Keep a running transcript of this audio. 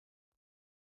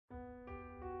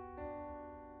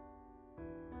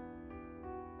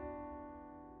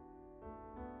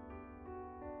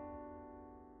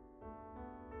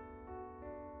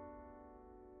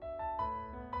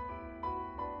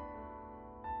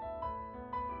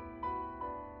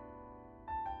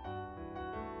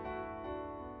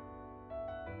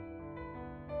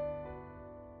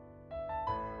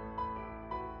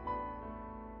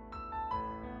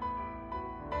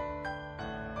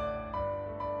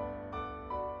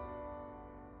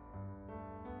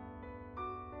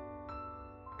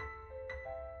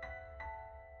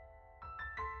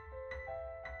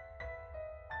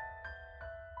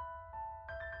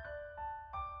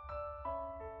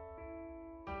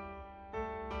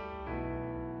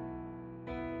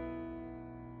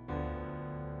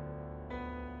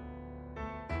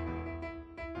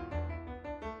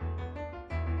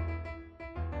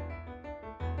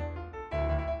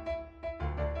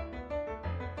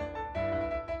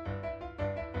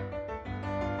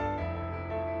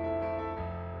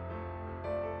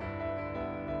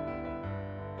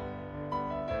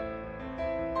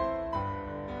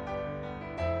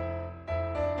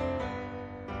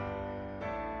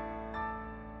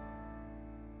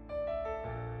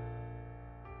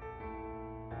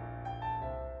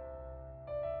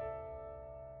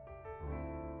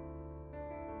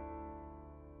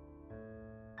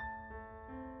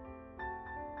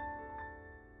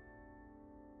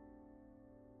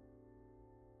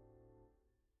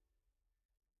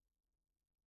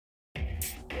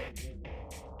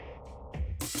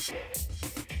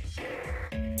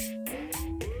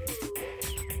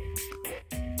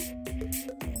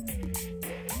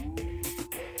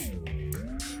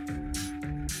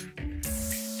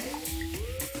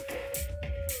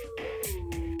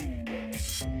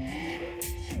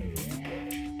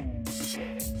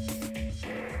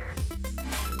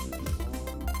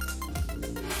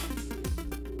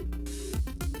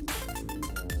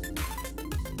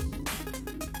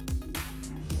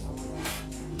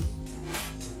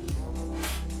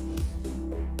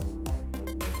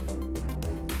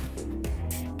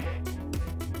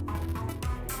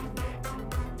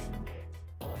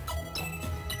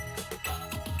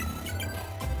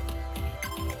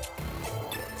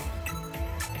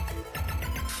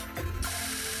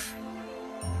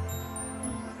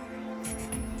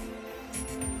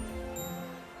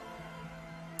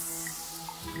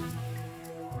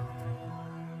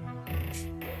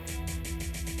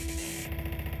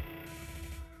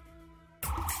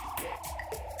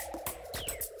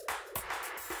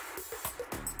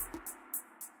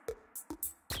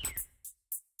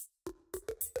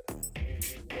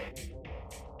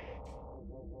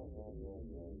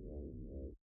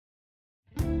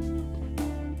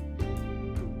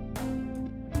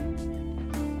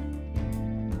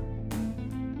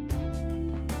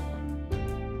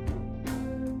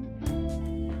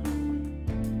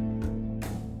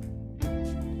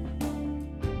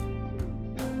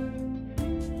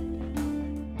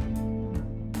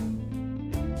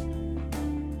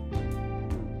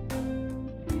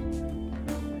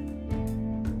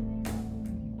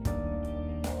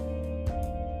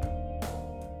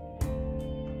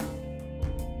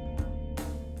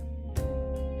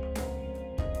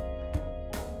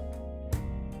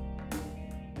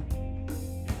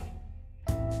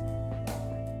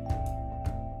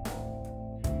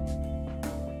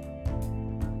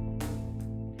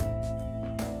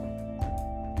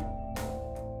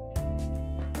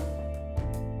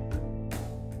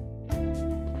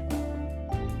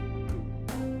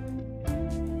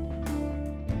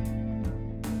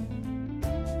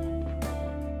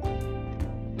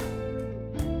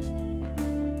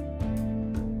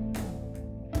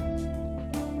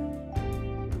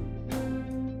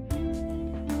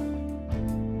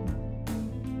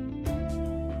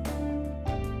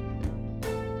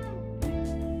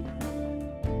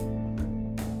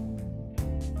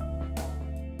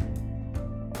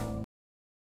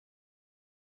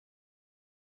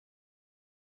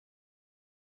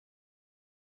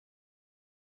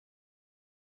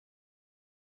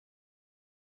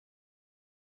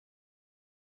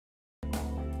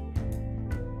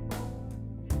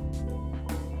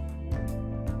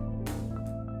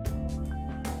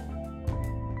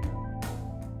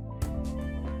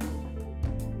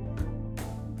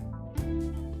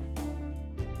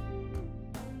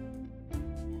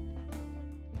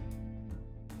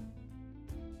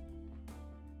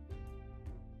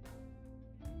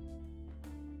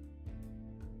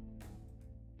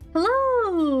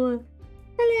Hello!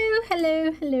 Hello,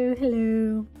 hello, hello,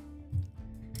 hello.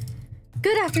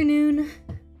 Good afternoon.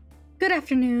 Good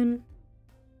afternoon.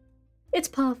 It's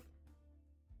Puff.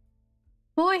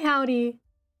 Boy howdy,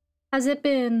 has it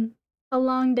been a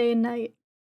long day and night.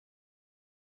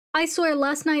 I swear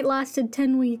last night lasted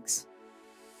 10 weeks.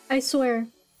 I swear.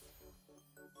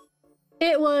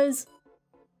 It was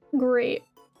great.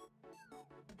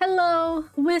 Hello,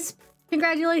 Wisp.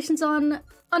 Congratulations on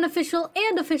unofficial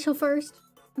and official first.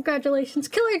 Congratulations,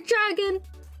 Killer Dragon!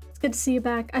 It's good to see you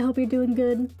back. I hope you're doing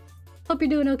good. Hope you're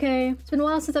doing okay. It's been a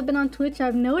while since I've been on Twitch.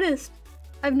 I've noticed.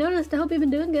 I hope you've been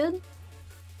doing good.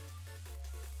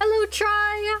 Hello,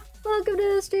 Try! Welcome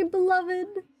to the stream, beloved.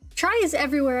 Try is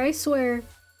everywhere, I swear.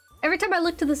 Every time I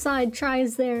look to the side, Try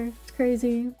is there. It's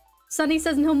crazy. Sunny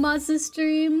says no mods this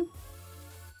stream.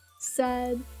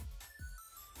 Sad.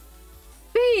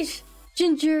 Beige!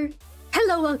 Ginger!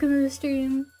 Hello, welcome to the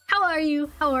stream. How are you?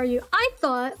 How are you? I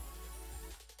thought,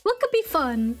 what could be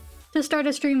fun to start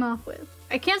a stream off with?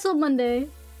 I canceled Monday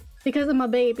because of my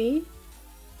baby.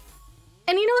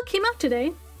 And you know what came out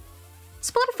today?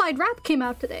 Spotify Rap came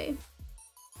out today.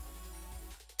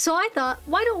 So I thought,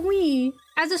 why don't we,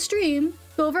 as a stream,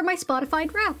 go over my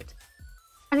Spotify Wrapped?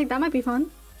 I think that might be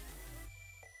fun.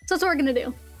 So that's what we're gonna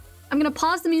do. I'm gonna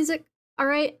pause the music,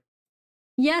 alright?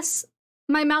 Yes,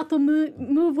 my mouth will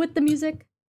move with the music.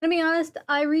 To be honest,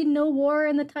 I read No War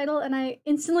in the title and I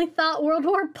instantly thought World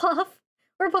War Puff,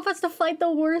 where Puff has to fight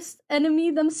the worst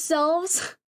enemy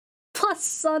themselves, plus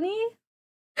Sunny.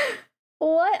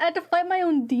 What? I had to fight my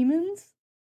own demons?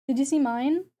 Did you see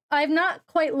mine? I've not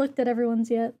quite looked at everyone's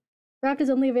yet. Wrapped is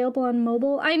only available on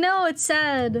mobile. I know, it's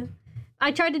sad.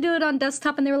 I tried to do it on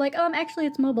desktop and they were like, actually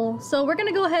it's mobile. So we're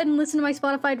gonna go ahead and listen to my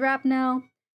Spotify rap now.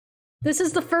 This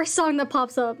is the first song that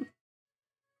pops up.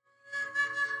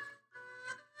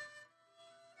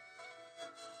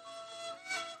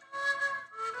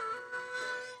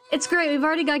 It's great, we've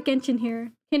already got Genshin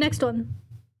here. Okay, next one.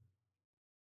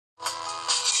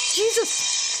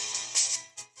 Jesus!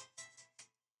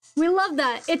 We love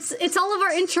that. It's all of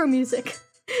our intro music.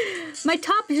 My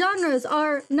top genres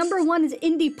are, number 1 is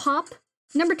indie pop,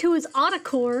 number 2 is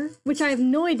autocore, which I have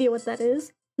no idea what that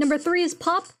is, number 3 is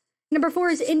pop, number 4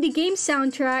 is indie game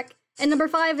soundtrack, and number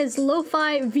 5 is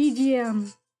lo-fi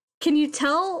VGM. Can you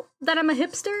tell that I'm a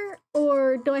hipster,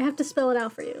 or do I have to spell it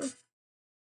out for you?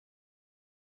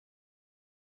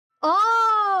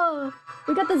 Oh!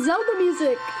 We got the Zelda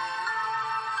music!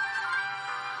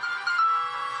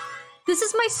 This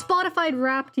is my Spotify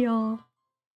Wrapped, y'all.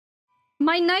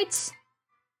 My nights,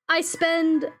 I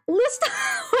spend...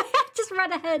 I just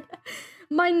read ahead.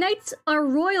 My nights are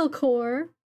royal core,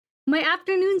 my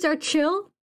afternoons are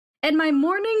chill, and my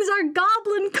mornings are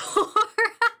goblin core.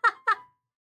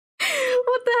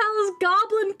 What the hell is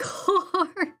goblin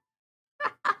core?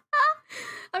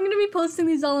 I'm gonna be posting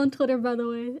these all on Twitter, by the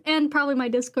way, and probably my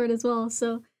Discord as well,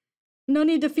 so no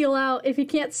need to feel out if you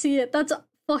can't see it. That's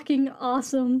fucking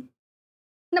awesome.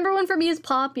 Number 1 for me is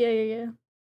pop. Yeah.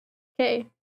 Okay.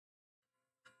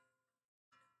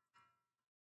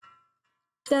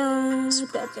 That's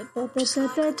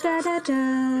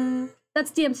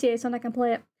DMCA, so I'm not gonna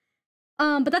play it.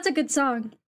 But that's a good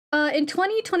song. In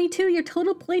 2022, your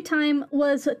total playtime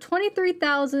was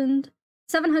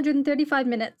 23,735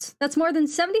 minutes. That's more than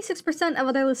 76% of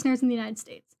other listeners in the United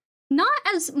States. Not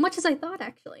as much as I thought,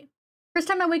 actually. First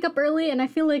time I wake up early and I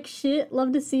feel like shit.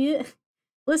 Love to see it.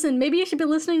 Listen, maybe you should be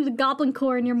listening to Goblin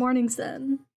Core in your mornings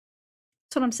then.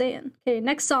 That's what I'm saying. Okay,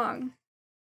 next song.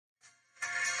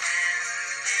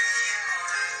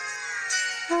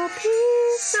 A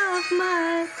piece of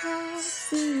my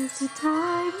past is the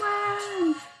time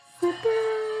when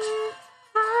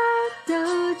why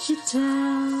don't you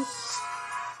tell?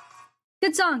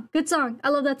 Good song, good song. I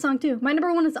love that song too. My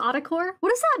number 1 is autocore. What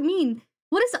does that mean?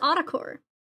 What is autocore?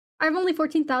 I have only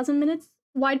 14,000 minutes.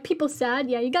 Why'd people sad?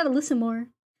 Yeah, you gotta listen more.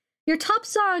 Your top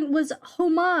song was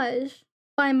Homage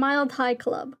by Mild High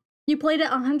Club. You played it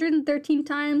 113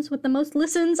 times with the most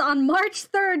listens on March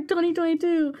 3rd,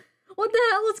 2022. What the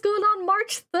hell is going on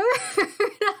March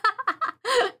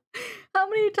 3rd? How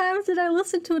many times did I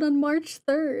listen to it on March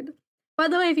 3rd? By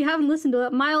the way, if you haven't listened to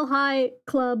it, Mile High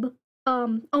Club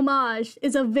Homage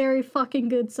is a very fucking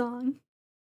good song.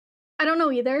 I don't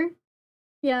know either.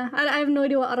 Yeah, I have no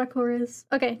idea what autocore is.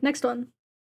 Okay, next one.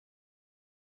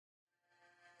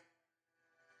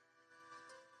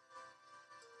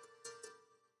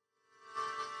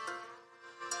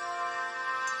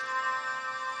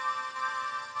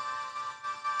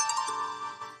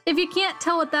 If you can't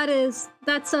tell what that is,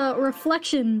 that's a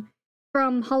Reflection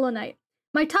from Hollow Knight.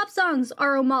 My top songs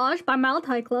are Homage by Mild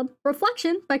High Club,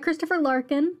 Reflection by Christopher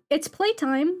Larkin, It's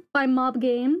Playtime by Mob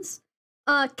Games,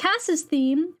 Cass's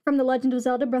Theme from The Legend of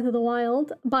Zelda Breath of the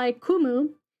Wild by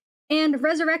Kumu, and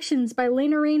Resurrections by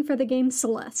Lena Rain for the game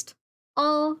Celeste.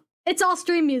 It's all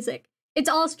stream music. It's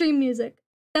all stream music.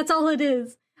 That's all it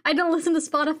is. I don't listen to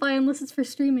Spotify unless it's for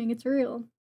streaming. It's real.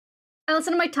 I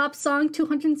listened to my top song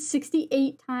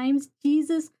 268 times.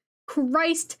 Jesus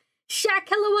Christ. Shaq,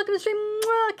 hello, welcome to stream.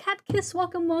 Mwah, Cat Kiss,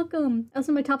 welcome. I listened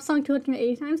to my top song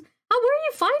 280 times. Oh, where are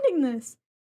you finding this?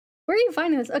 Where are you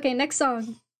finding this? Okay, next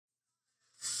song.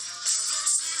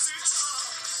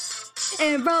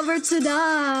 And Robert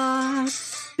Sadar,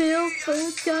 Bill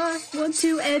Foscar, 1,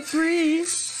 2, and 3.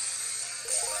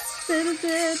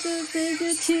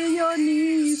 To your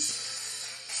knees.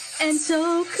 And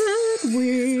so could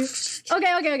we.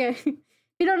 Okay. If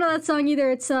you don't know that song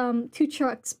either, it's 2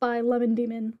 Trucks by Lemon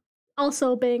Demon.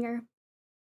 Also a banger.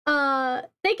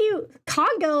 Thank you,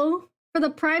 Congo, for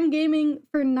the Prime Gaming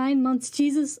for 9 months.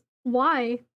 Jesus,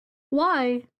 why?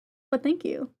 But thank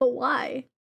you. But why?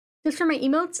 Just for my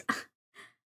emotes?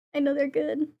 I know they're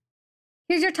good.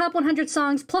 Here's your top 100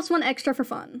 songs, plus 1 extra for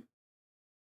fun.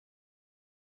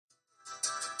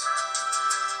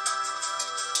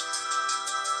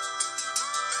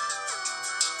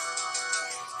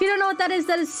 If you don't know what that is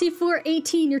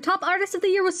C418. Your top artist of the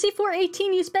year was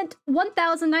C418. You spent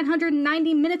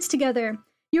 1,990 minutes together.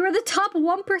 You were the top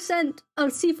 1%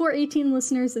 of C418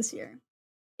 listeners this year.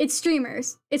 It's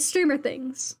streamers. It's streamer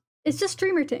things. It's just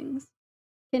streamer things.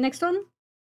 Okay, next one.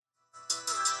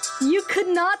 You could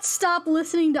not stop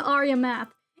listening to Aria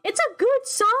Math. It's a good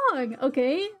song,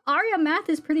 okay? Aria Math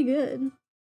is pretty good.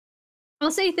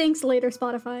 I'll say thanks later,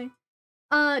 Spotify.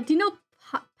 Do you know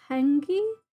Pengi?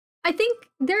 I think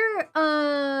they're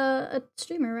a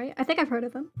streamer, right? I think I've heard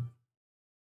of them.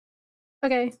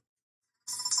 Okay.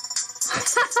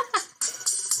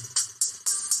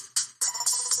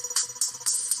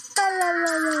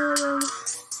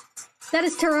 That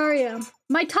is Terraria.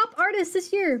 My top artist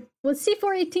this year was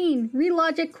C418,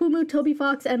 Relogic, Kumu, Toby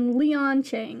Fox, and Leon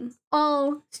Chang.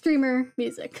 All streamer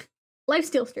music.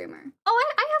 Lifesteal streamer.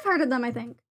 Oh, I have heard of them, I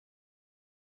think.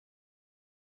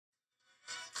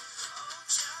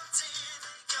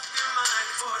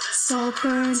 Salt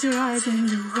burns your eyes and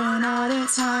you run out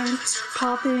of time.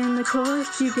 Pop in the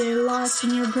chorus, you get lost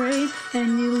in your brain,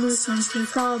 and you listen to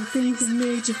all the things that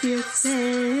make you feel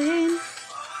sane.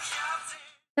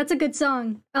 That's a good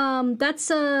song. That's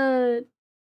a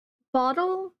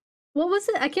Bottle. What was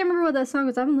it? I can't remember what that song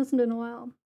was. I haven't listened to it in a while.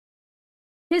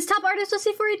 His top artist was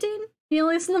C418. He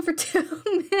only listened to them for 2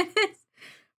 minutes.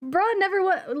 Bro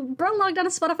logged on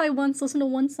to Spotify once, listened to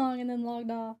one song, and then logged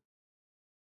off.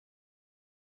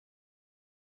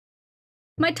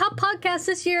 My top podcasts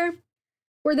this year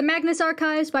were the Magnus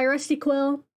Archives by Rusty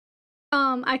Quill.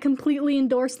 I completely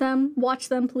endorse them. Watch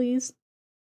them, please.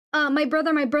 My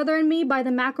Brother and Me by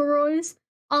the McElroys.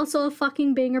 Also a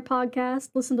fucking banger podcast.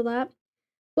 Listen to that.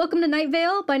 Welcome to Night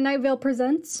Vale by Night Vale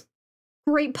Presents.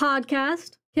 Great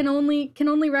podcast. Can only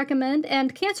recommend.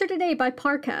 And Cancer Today by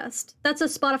Parcast. That's a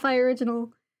Spotify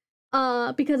original.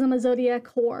 Because I'm a Zodiac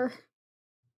whore.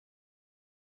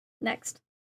 Next.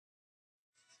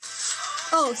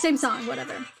 Oh, same song,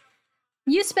 whatever.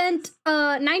 You spent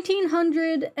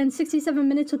 1,967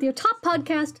 minutes with your top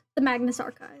podcast, The Magnus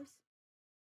Archives.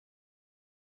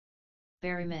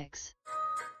 Berry Mix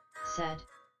said.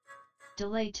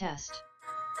 Delay test.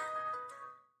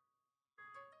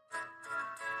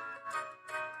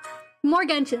 More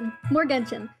Genshin.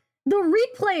 The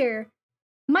Replayer.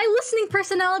 My listening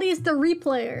personality is the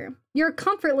Replayer. You're a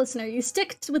comfort listener. You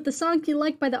stick with the songs you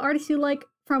like by the artists you like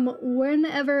from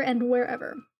whenever and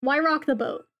wherever. Why rock the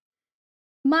boat?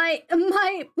 My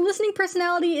listening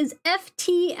personality is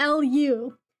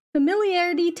FTLU.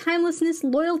 Familiarity, timelessness,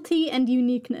 loyalty, and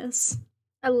uniqueness.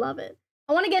 I love it.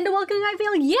 I want to get into Welcome to Night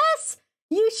Vale. Yes!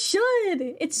 You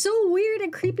should! It's so weird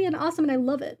and creepy and awesome, and I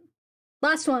love it.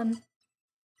 Last one.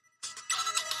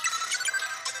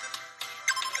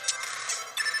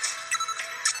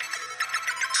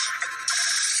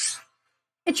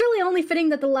 It's really only fitting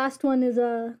that the last one is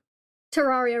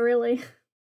Terraria, really.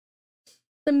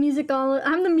 I'm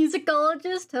the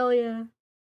musicologist? Hell yeah.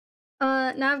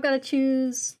 Now I've got to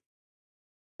choose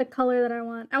the color that I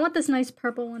want. I want this nice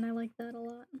purple one. I like that a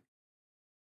lot.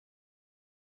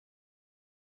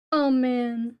 Oh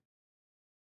man.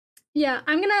 Yeah,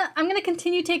 I'm gonna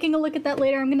continue taking a look at that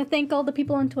later. I'm gonna thank all the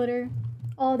people on Twitter.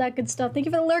 All that good stuff. Thank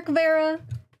you for the lurk, Vera.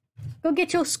 Go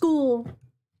get your school.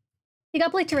 You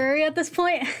gotta play Terraria at this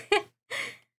point?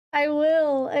 I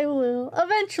will.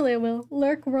 Eventually I will.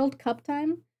 Lurk World Cup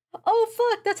time. Oh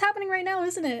fuck, that's happening right now,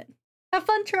 isn't it? Have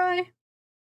fun, Try.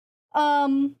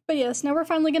 But yes, now we're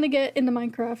finally gonna get into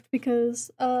Minecraft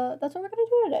because, that's what we're gonna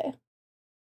do today. If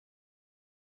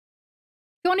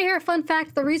you want to hear a fun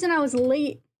fact, the reason I was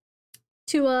late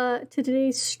to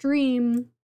today's stream,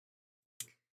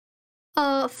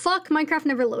 fuck, Minecraft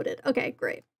never loaded. Okay,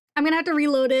 great. I'm gonna have to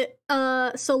reload it,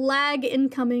 so lag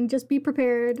incoming, just be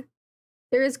prepared.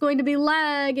 There is going to be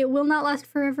lag, it will not last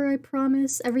forever, I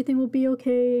promise. Everything will be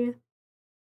okay.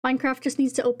 Minecraft just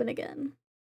needs to open again.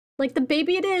 Like the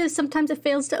baby it is, sometimes it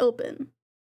fails to open.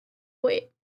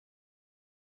 Wait.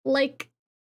 Like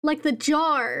the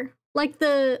jar. Like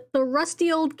the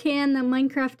rusty old can that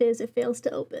Minecraft is, it fails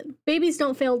to open. Babies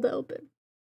don't fail to open.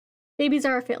 Babies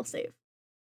are a failsafe.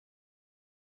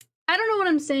 I don't know what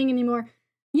I'm saying anymore.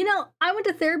 You know, I went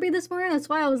to therapy this morning, that's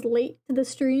why I was late to the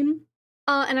stream.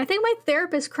 And I think my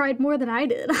therapist cried more than I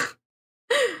did.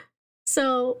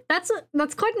 So that's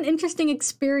quite an interesting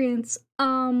experience.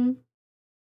 Not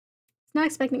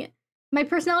expecting it. My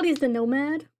personality is the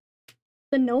Nomad.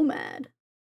 The Nomad.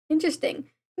 Interesting.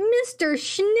 Mr.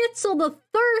 Schnitzel the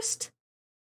Thirst.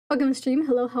 Welcome to stream.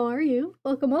 Hello, how are you?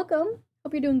 Welcome. Hope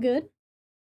you're doing good.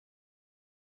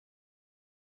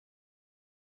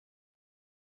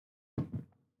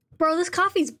 Bro, this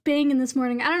coffee's banging this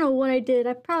morning. I don't know what I did.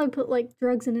 I probably put, like,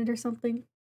 drugs in it or something.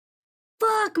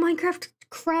 Fuck, Minecraft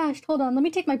crashed. Hold on, let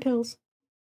me take my pills.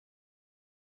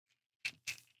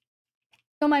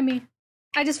 Don't mind me.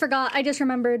 I just forgot. I just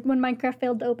remembered when Minecraft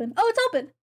failed to open. Oh, it's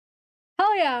open!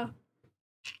 Hell yeah!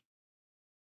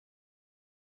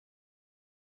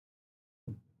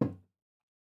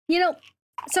 You know,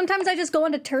 sometimes I just go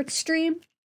into Turk's stream,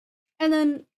 and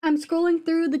then I'm scrolling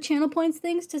through the channel points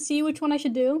things to see which one I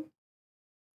should do.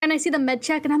 and I see the med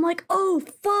check and I'm like, oh,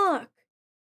 fuck.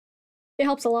 It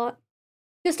helps a lot.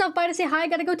 Just stopped by to say hi.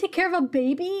 Gotta go take care of a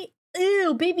baby.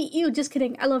 Ew, baby, ew. Just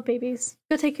kidding. I love babies.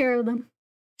 Go take care of them.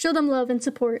 Show them love and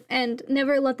support and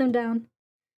never let them down.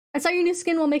 I saw your new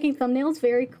skin while making thumbnails.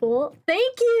 Very cool.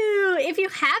 Thank you. If you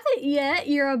haven't yet,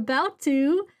 you're about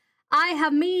to. I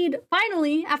have made,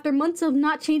 finally, after months of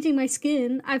not changing my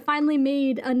skin, I finally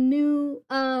made a new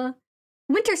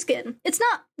winter skin. It's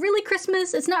not really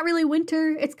Christmas. It's not really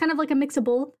winter. It's kind of like a mix of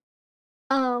both.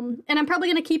 And I'm probably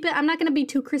going to keep it. I'm not going to be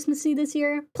too Christmassy this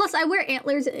year. Plus, I wear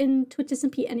antlers in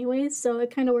TwitchSMP anyways, so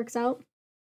it kind of works out.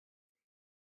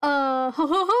 Ho ho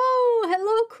ho!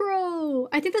 Hello, Crow!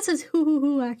 I think that says hoo hoo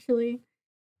hoo, actually.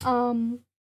 So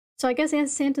I guess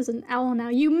Santa's an owl now.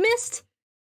 You missed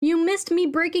me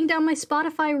breaking down my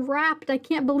Spotify Wrapped. I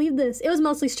can't believe this. It was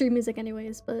mostly stream music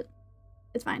anyways, but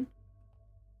it's fine.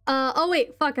 Oh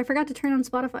wait, fuck, I forgot to turn on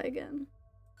Spotify again.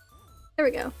 There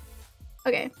we go.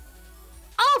 Okay.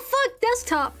 Oh fuck,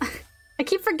 desktop! I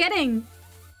keep forgetting.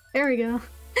 There we go.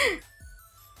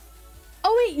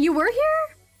 Oh wait, you were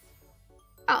here?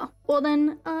 Oh, well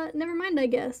then, never mind, I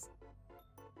guess.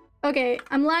 Okay,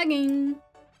 I'm lagging.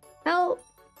 Help.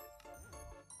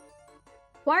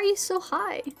 Why are you so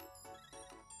high?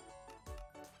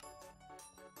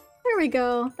 There we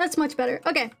go. That's much better.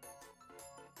 Okay.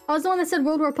 I was the one that said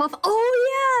World War Puff.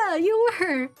 Oh yeah, you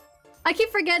were. I keep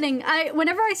forgetting.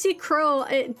 Whenever I see Crow,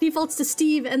 it defaults to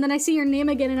Steve, and then I see your name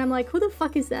again, and I'm like, who the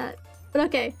fuck is that? But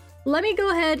okay, let me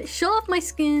go ahead, show off my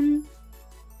skin.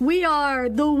 We are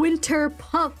the Winter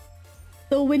Puff,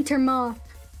 the Winter Moth.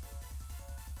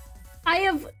 I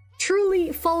have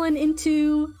truly fallen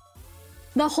into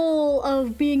the whole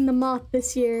of being the moth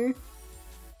this year.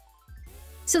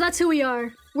 So that's who we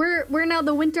are. We're now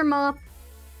the Winter Moth.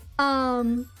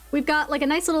 We've got like a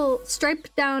nice little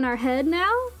stripe down our head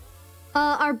now.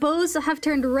 Our bows have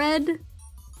turned red.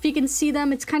 If you can see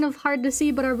them, it's kind of hard to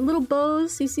see, but our little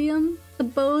bows, you see them? The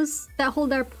bows that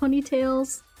hold our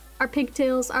ponytails, our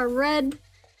pigtails are red.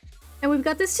 And we've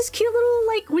got this just cute little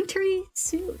like wintry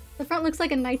suit. The front looks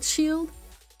like a knight's shield.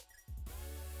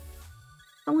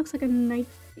 That looks like a knight's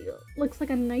shield. Looks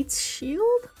like a knight's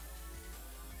shield?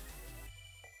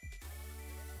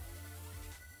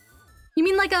 You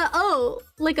mean like a, oh,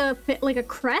 like a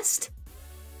crest?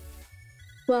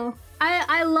 Well,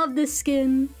 I love this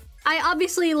skin. I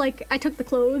obviously, like, I took the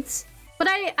clothes, but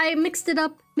I mixed it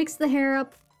up, mixed the hair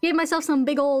up, gave myself some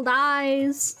big old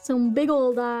eyes,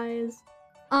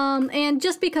 and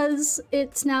just because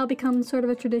it's now become sort of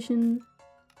a tradition,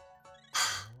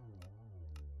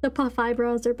 the puff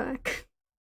eyebrows are back.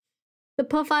 The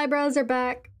puff eyebrows are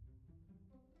back.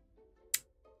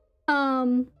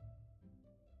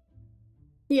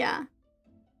 Yeah.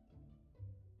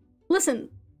 Listen.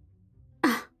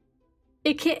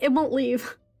 It won't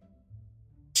leave.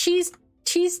 Cheese,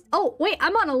 oh, wait,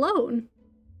 I'm on alone.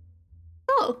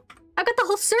 Oh, I've got the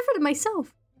whole server to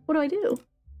myself. What do?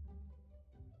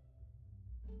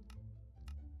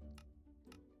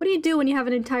 What do you do when you have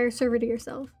an entire server to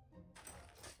yourself?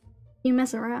 You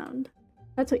mess around.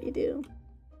 That's what you do.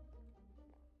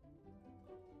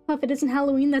 Oh, if it isn't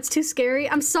Halloween, that's too scary.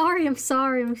 I'm sorry.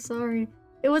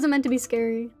 It wasn't meant to be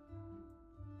scary.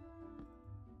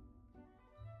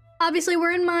 Obviously,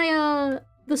 we're in my,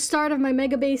 the start of my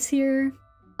mega base here.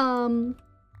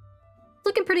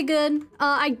 Looking pretty good.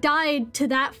 I died to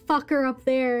that fucker up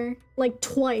there, like,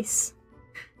 twice.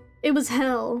 It was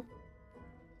hell.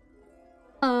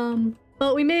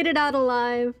 But we made it out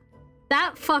alive.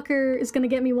 That fucker is gonna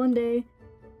get me one day.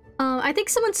 I think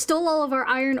someone stole all of our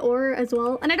iron ore as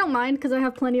well, and I don't mind because I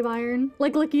have plenty of iron.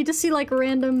 Like, look, you just see, like,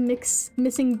 random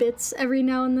missing bits every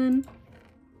now and then.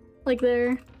 Like,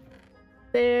 there.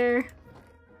 There.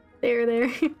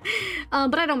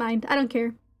 But I don't mind. I don't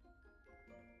care.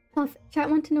 Puff, chat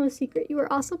want to know a secret. You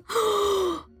were awesome.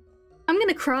 I'm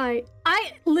gonna cry.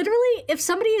 I literally, if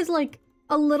somebody is like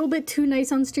a little bit too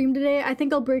nice on stream today, I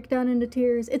think I'll break down into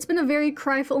tears. It's been a very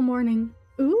cryful morning.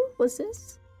 Ooh, what's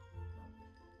this?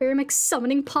 Baramix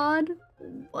summoning pod?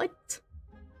 What?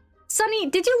 Sunny,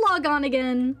 did you log on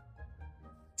again?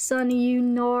 Sunny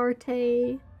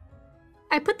Unarte.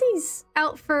 I put these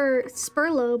out for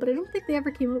Spurlo, but I don't think they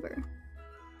ever came over.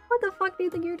 What the fuck do you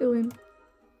think you're doing?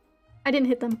 I didn't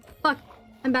hit them. Fuck.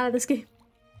 I'm bad at this game.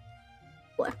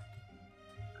 Blah.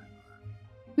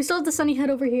 We still have the sunny head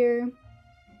over here.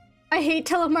 I hate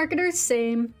telemarketers.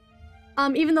 Same.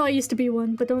 Even though I used to be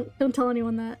one, but don't tell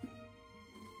anyone that.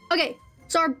 Okay,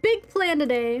 so our big plan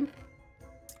today.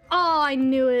 Oh, I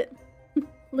knew it.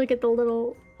 Look at the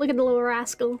little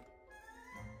rascal.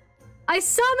 I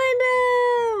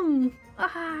summoned him!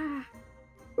 Ah!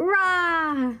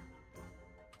 Rah!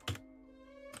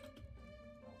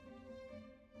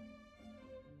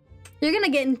 You're gonna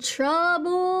get in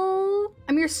trouble.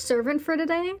 I'm your servant for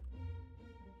today.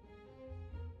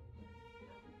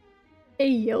 Hey,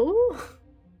 yo.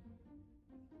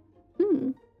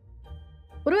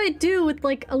 What do I do with,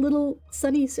 like, a little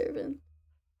Sunny servant?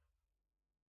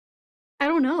 I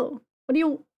don't know. What do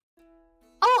you...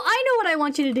 Oh, I know what I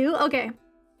want you to do. Okay.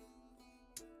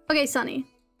 Okay, Sunny.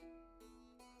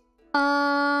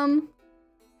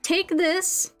 Take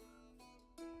this.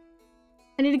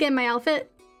 I need to get my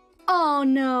outfit. Oh,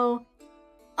 no.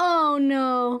 Oh,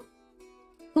 no.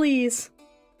 Please.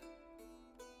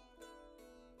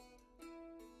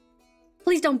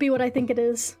 Please don't be what I think it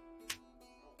is.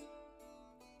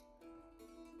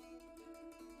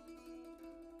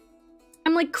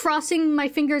 I'm like crossing my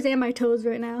fingers and my toes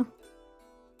right now.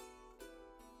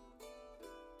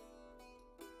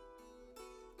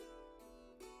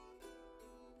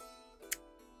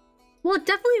 Well, it's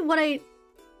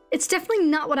definitely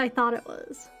not what I thought it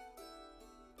was.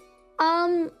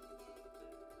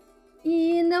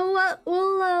 You know what?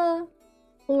 We'll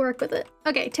work with it.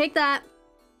 Okay, take that.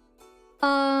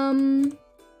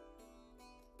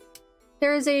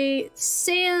 There's a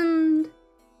sand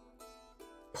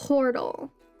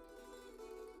portal.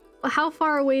 Well, how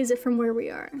far away is it from where we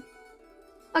are?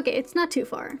 Okay, it's not too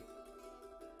far.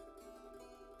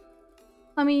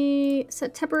 Let me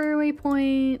set temporary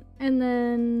waypoint and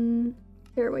then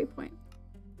their waypoint.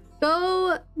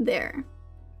 Go there.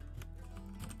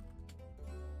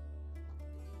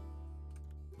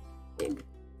 Dig.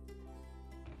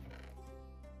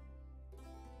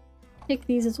 Take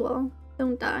these as well.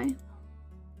 Don't die.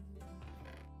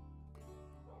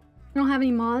 I don't have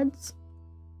any mods.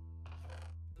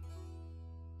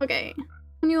 Okay.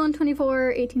 21,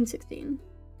 24, 18, 16.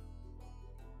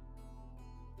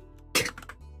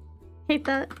 Hate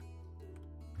that.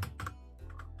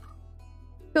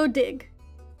 Go dig.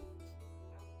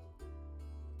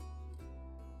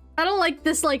 I don't like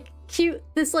this cute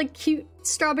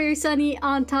strawberry Sunny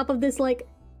on top of this like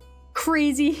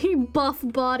crazy buff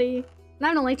body. And I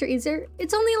have no lighter either.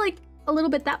 It's only like a little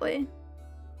bit that way.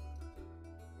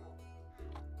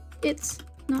 It's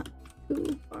not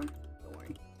too far. Don't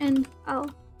worry. And I'll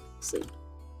sleep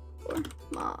for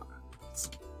mods.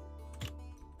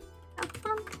 Have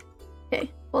fun. Okay,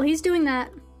 while he's doing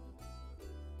that,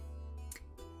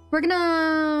 we're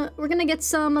gonna get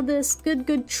some of this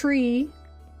good tree.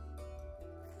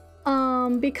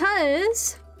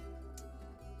 Because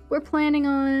we're planning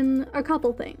on a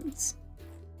couple things.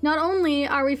 Not only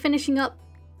are we finishing up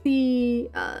the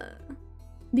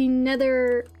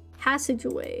nether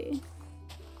passageway,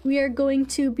 we are going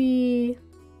to be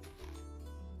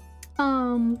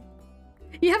I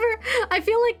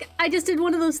feel like I just did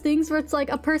one of those things where it's like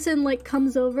a person like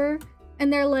comes over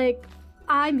and they're like,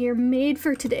 I'm your maid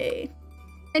for today.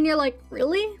 And you're like,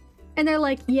 really? And they're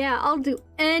like, yeah, I'll do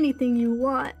anything you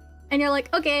want. And you're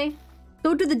like, okay,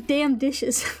 go do the damn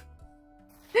dishes.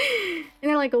 And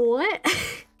they're like, what?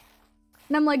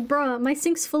 And I'm like, bruh, my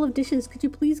sink's full of dishes. Could you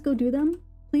please go do them?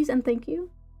 Please and thank you.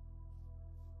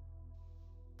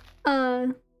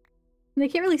 They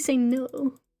can't really say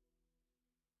no.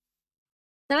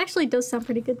 That actually does sound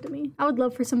pretty good to me. I would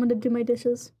love for someone to do my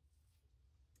dishes.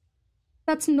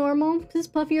 That's normal. This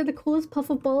Puffy, you're the coolest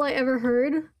puffball I ever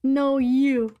heard. No,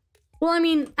 you. Well, I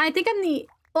mean, I think I'm the...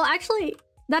 Well, actually,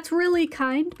 that's really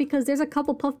kind because there's a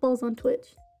couple puffballs on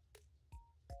Twitch.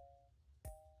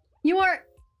 You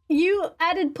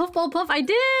added Puffball Puff. I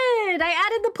did! I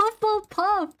added the Puffball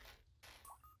Puff.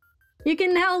 You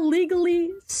can now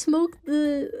legally smoke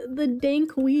the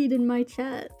dank weed in my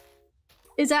chat.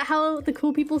 Is that how the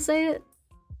cool people say it?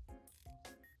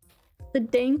 The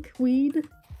dank weed?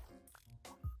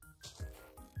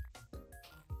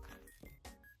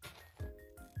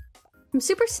 I'm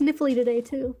super sniffly today,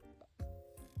 too.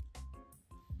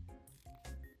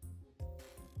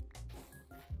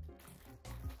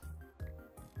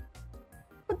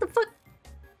 What the fuck?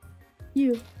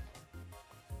 You.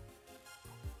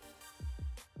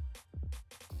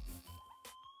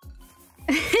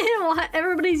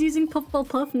 Everybody's using Puffball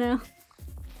Puff now.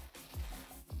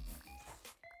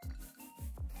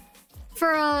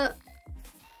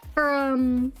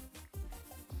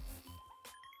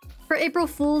 For April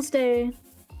Fool's Day,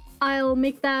 I'll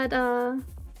make that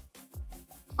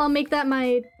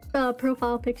my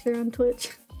profile picture on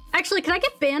Twitch. Actually, can I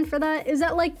get banned for that? Is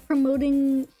that like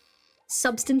promoting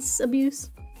substance abuse?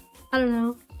 I don't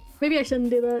know. Maybe I shouldn't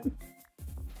do that.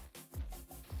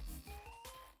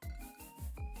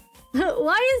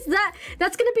 Why is that?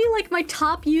 That's gonna be like my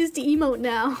top used emote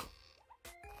now.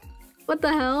 What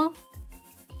the hell?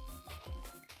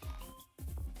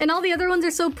 And all the other ones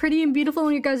are so pretty and beautiful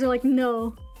and you guys are like,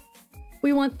 no.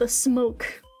 We want the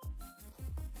smoke.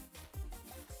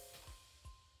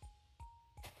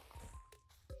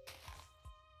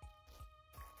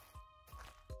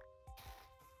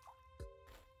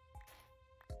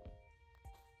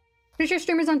 Pretty sure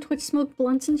streamers on Twitch smoke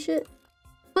blunts and shit.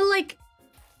 But like,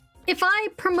 if I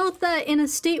promote that in a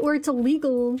state where it's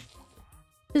illegal,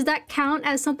 does that count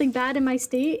as something bad in my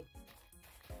state?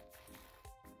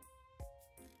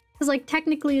 Because like,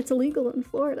 technically it's illegal in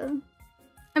Florida.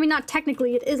 I mean, not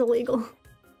technically, it is illegal.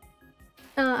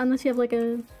 Unless you have like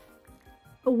a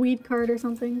weed card or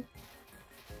something.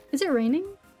 Is it raining?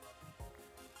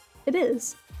 It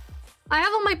is. I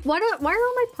have all my- why are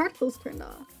all my particles turned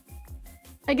off?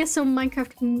 I guess so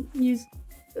Minecraft can use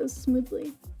those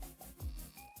smoothly.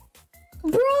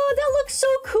 Bro, that looks so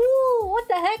cool! What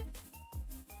the heck?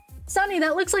 Sunny,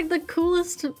 that looks like the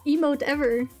coolest emote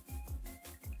ever.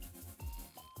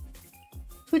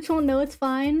 Twitch won't know, it's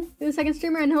fine. You're the second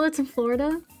streamer, I know it's in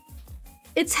Florida.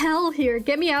 It's hell here,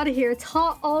 get me out of here. It's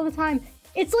hot all the time.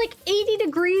 It's like 80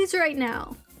 degrees right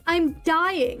now. I'm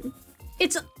dying.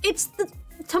 It's the-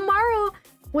 tomorrow-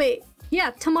 wait.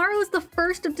 Yeah, tomorrow is the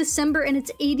 1st of December and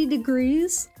it's 80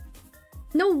 degrees.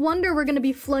 No wonder we're gonna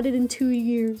be flooded in 2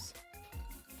 years.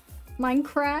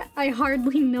 Minecraft, I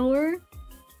hardly know her.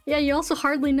 Yeah, you also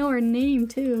hardly know her name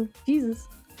too. Jesus.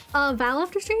 Val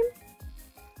after stream?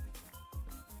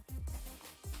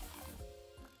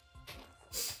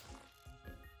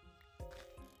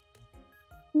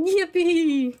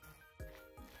 Yippee!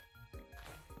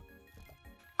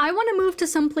 I want to move to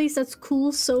some place that's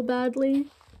cool so badly.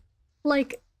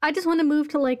 Like, I just want to move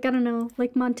to like, I don't know,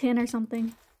 like Montana or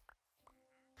something.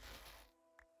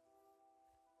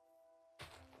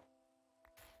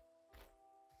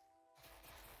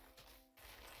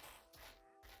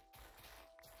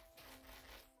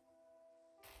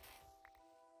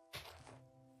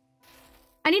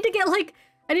 I need to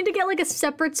get like a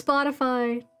separate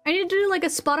Spotify. I need to do like a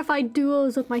Spotify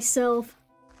duos with myself.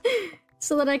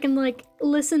 So that I can like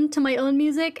listen to my own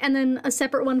music and then a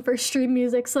separate one for stream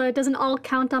music so it doesn't all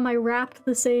count on my Wrapped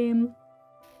the same.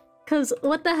 Cause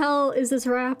what the hell is this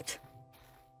Wrapped?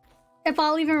 If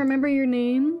I'll even remember your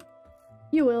name,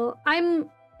 you will. I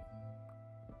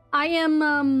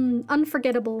am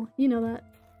unforgettable, you know that.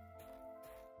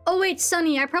 Oh wait,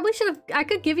 Sunny, I probably I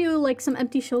could give you like some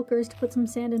empty shulkers to put some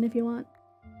sand in if you want.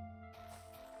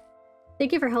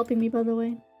 Thank you for helping me, by the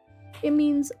way. It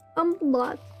means a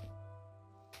lot.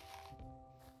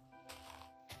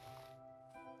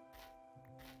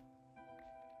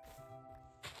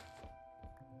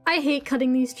 I hate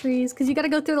cutting these trees because you gotta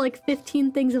go through like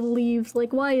 15 things of leaves.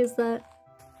 Like, why is that?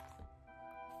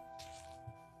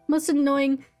 Most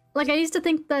annoying. Like, I used to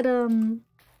think that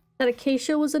that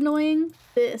acacia was annoying.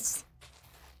 This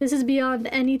is beyond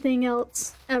anything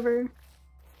else ever.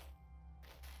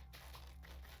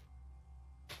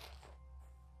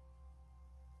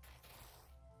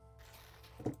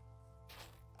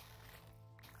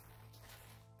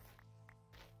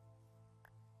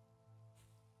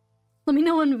 Let me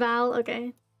know when Val.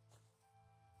 Okay.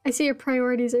 I see your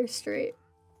priorities are straight.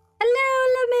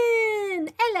 Hello,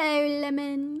 Lemon! Hello,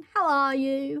 Lemon. How are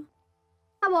you?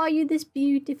 How are you this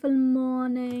beautiful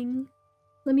morning?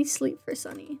 Let me sleep for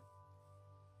Sunny.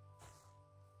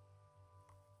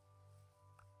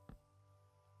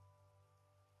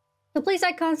 The place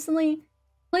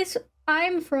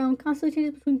I'm from constantly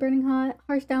changes between burning hot,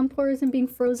 harsh downpours, and being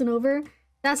frozen over.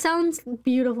 That sounds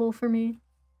beautiful for me.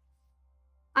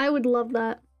 I would love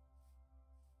that.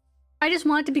 I just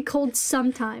want it to be cold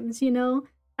sometimes, you know?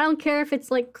 I don't care if it's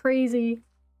like crazy.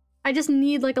 I just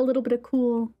need like a little bit of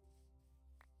cool.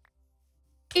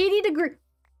 80 degree.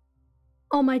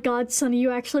 Oh my god, Sunny, you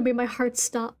actually made my heart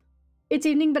stop. It's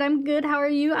evening, but I'm good. How are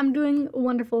you? I'm doing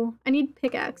wonderful. I need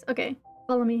pickaxe. Okay,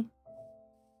 follow me.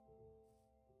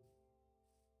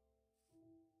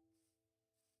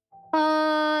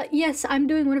 Yes, I'm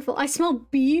doing wonderful. I smell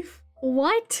beef.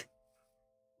 What?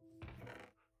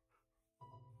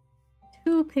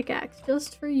 2 pickaxe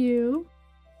just for you.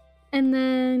 And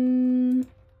then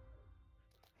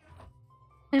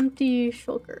empty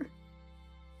shulker.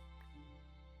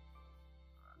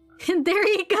 And there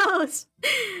he goes!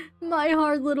 My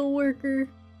hard little worker.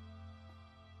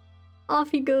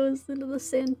 Off he goes into the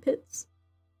sand pits.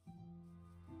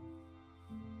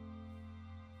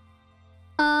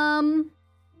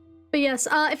 But yes,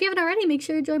 if you haven't already, make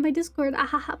sure to join my Discord.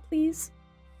 Ahaha, please.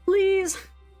 Please!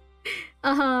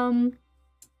 What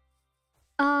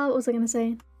was I gonna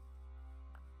say?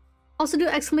 Also do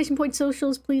exclamation point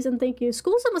socials, please, and thank you.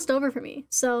 School's almost over for me,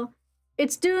 so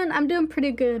I'm doing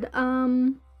pretty good. I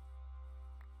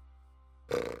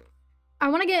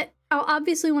wanna get I'll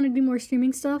obviously want to do more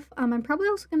streaming stuff. I'm probably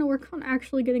also gonna work on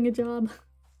actually getting a job.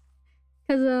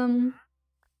 Cause I'm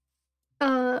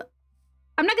not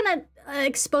gonna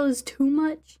expose too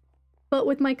much, but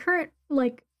with my current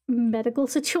like medical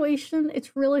situation,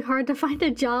 it's really hard to find a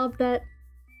job that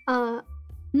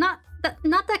not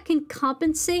that can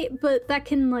compensate, but that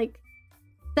can like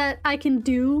that I can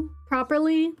do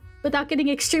properly without getting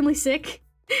extremely sick.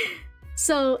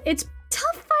 So it's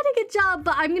tough finding a job,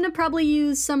 but I'm gonna probably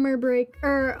use summer break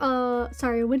or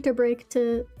winter break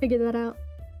to figure that out.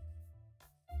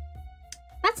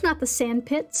 That's not the sand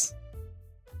pits.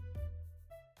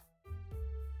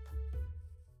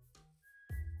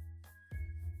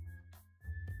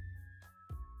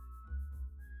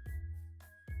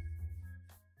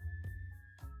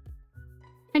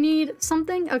 I need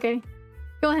something? Okay.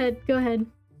 Go ahead, go ahead.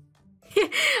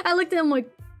 I looked at him like,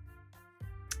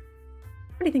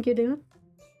 what do you think you're doing?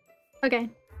 Okay.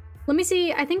 Let me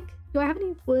see. I think, do I have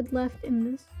any wood left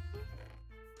in this?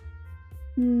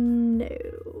 No.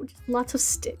 Just lots of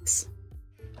sticks.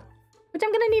 Which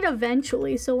I'm gonna need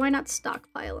eventually, so why not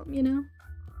stockpile them, you know?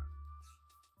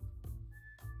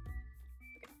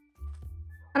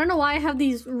 I don't know why I have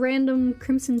these random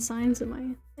crimson signs in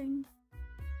my thing.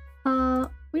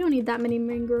 We don't need that many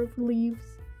mangrove leaves.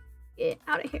 Get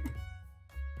out of here.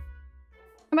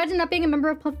 Imagine not being a member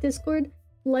of Puff Discord.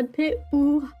 Blood Pit.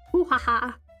 Ooh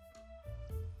haha.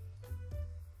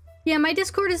 Yeah, my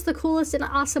Discord is the coolest and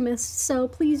awesomest, so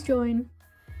please join.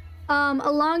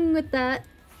 Along with that,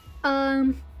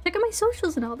 check out my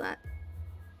socials and all that.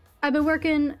 I've been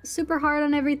working super hard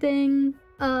on everything,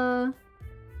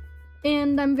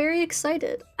 and I'm very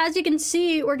excited. As you can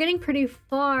see, we're getting pretty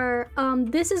far.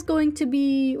 This is going to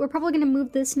be... We're probably going to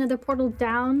move this nether portal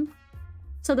down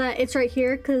so that it's right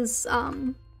here, because,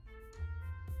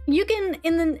 you can...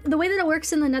 The way that it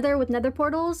works in the nether with nether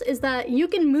portals is that you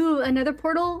can move a nether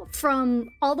portal from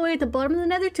all the way at the bottom of the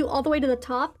nether to all the way to the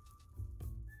top.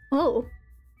 Oh.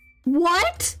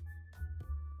 What?!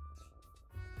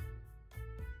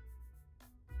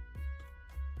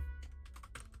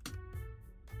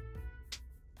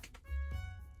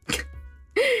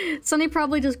 Sunny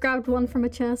probably just grabbed one from a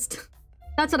chest.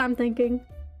 That's what I'm thinking.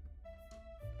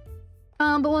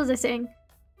 But what was I saying?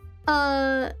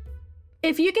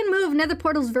 If you can move nether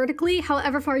portals vertically,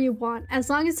 however far you want,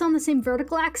 as long as it's on the same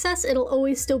vertical axis, it'll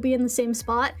always still be in the same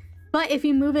spot. But if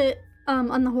you move it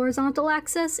on the horizontal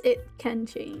axis, it can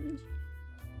change.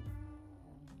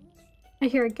 I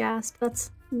hear a ghast. That's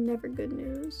never good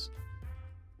news.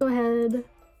 Go ahead.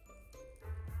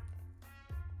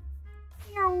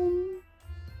 Meow.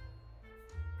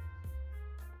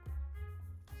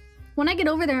 When I get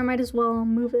over there, I might as well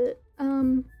move it.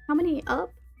 How many up?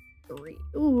 3.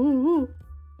 Ooh.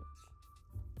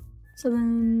 So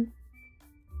then...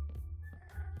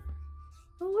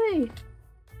 Oh, wait.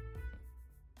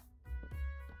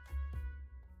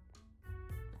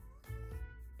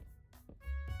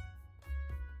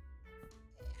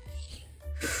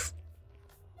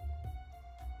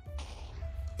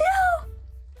 No!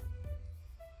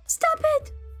 Stop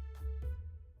it!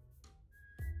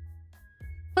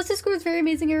 Plus, Discord is very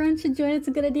amazing. Everyone should join. It's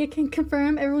a good idea. Can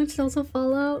confirm. Everyone should also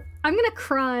follow. I'm gonna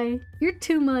cry. You're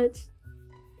too much.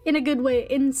 In a good way.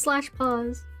 In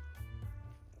 /pause.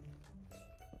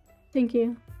 Thank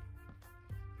you.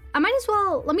 I might as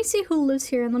well... Let me see who lives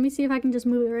here and let me see if I can just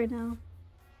move it right now.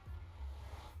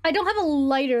 I don't have a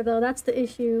lighter though. That's the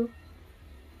issue.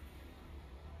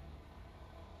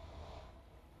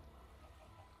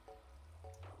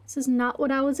 This is not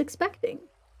what I was expecting.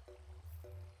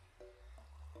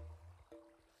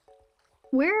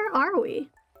 Where are we?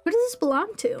 Who does this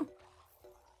belong to?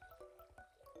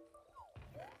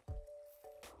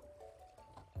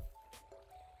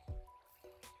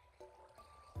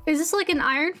 Is this like an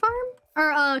iron farm?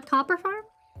 Or a copper farm?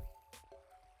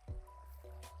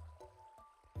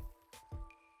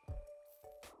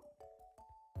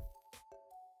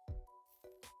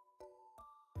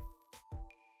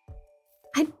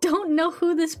 I don't know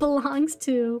who this belongs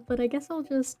to, but I guess I'll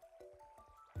just...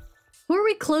 Who are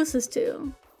we closest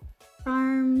to?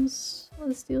 Farms,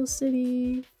 Steel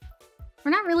City.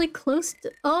 We're not really close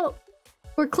to... Oh!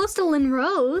 We're close to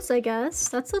Linrose, I guess.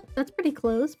 That's pretty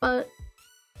close, but...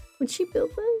 Would she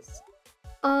build this?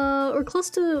 We're close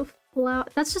to flower...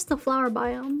 That's just the flower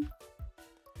biome.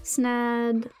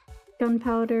 Snad,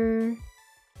 Gunpowder,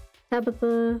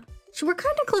 Tabitha... We're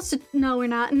kind of close to... No, we're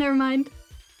not. Never mind.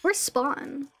 Where's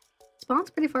Spawn?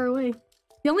 Spawn's pretty far away.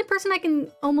 The only person I can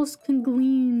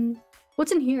glean...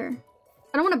 What's in here?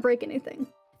 I don't want to break anything.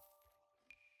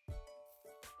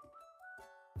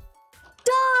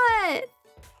 Dot!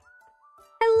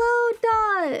 Hello,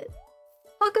 Dot!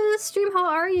 Welcome to the stream, how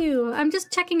are you? I'm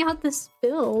just checking out this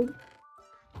build.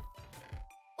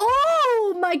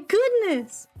 Oh my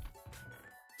goodness!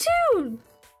 Dude!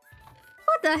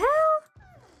 What the hell?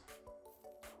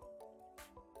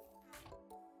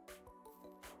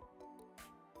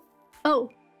 Oh.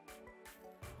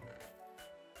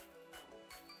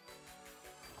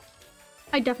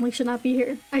 I definitely should not be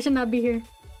here. I should not be here.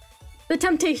 The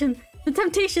temptation! The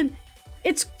temptation!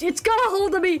 It's got a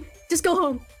hold of me! Just go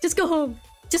home! Just go home!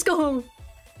 Just go home!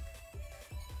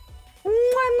 Mwah,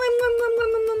 mwah, mwah, mwah, mwah,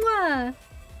 mwah, mwah.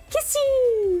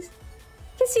 Kisses!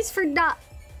 Kisses for Dot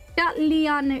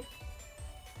Leonic.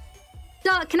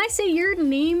 Dot, can I say your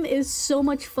name is so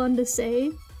much fun to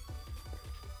say?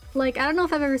 Like, I don't know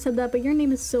if I've ever said that, but your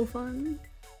name is so fun.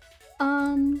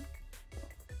 I'm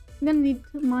gonna need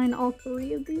to mine all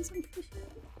 3 of these, I'm pretty sure.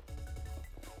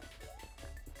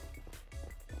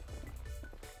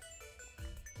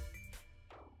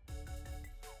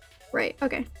 Right,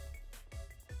 okay.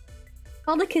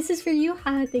 All the kisses for you.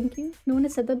 Haha, thank you. No one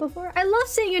has said that before. I love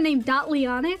saying your name, Dot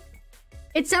Leonic.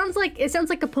 It sounds like a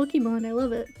Pokemon. I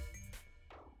love it.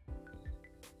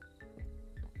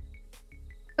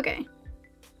 Okay.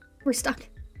 We're stuck.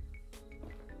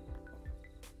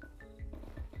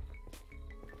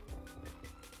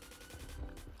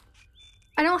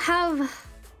 I don't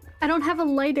have a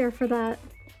lighter for that.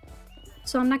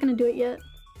 So I'm not gonna do it yet.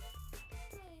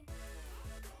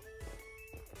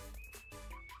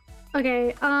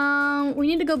 Okay, we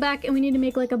need to go back and we need to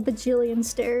make like a bajillion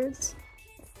stairs.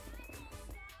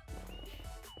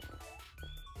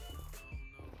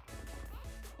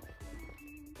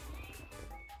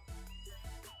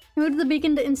 Go to the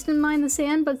beacon to instant mine the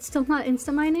sand, but it's still not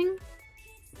instant mining?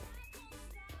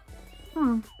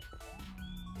 Huh.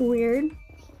 Weird.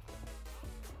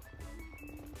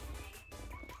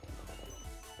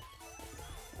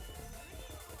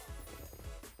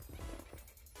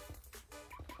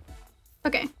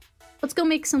 Okay, let's go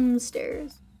make some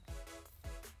stairs.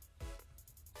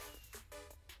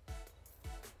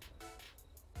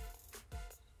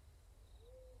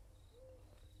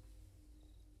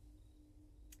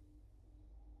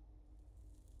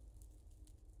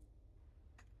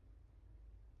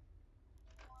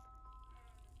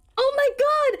 Oh my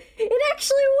god! It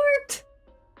actually worked!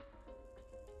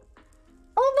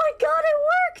 Oh my god, it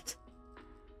worked!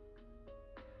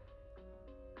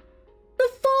 The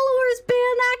followers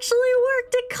ban actually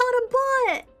worked! It caught a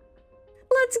butt!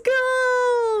 Let's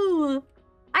go!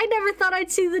 I never thought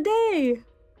I'd see the day.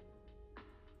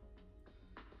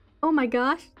 Oh my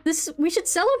gosh. We should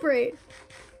celebrate.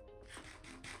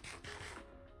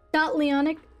 Dot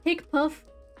Leonic, take a puff.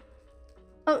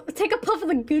 Oh, take a puff of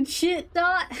the good shit,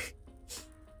 Dot.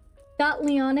 Dot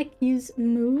Leonic, use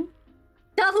moo.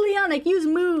 Dot Leonic, use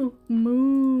moo.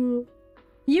 Moo.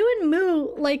 You and Moo,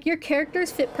 like, your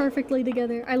characters fit perfectly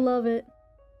together. I love it.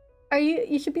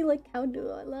 You should be like Cow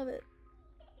Duo. I love it.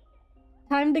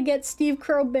 Time to get Steve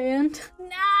Crow banned.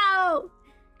 No!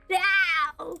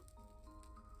 No!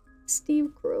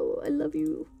 Steve Crow, I love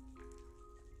you.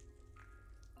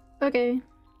 Okay.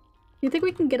 You think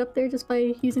we can get up there just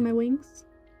by using my wings?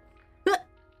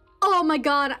 Oh my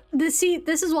god. This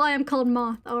is why I'm called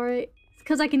Moth, alright? It's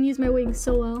because I can use my wings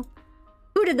so well.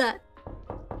 Who did that?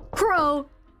 Crow!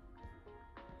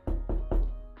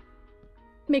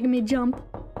 Making me jump.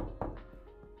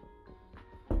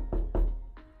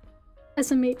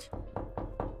 SMH.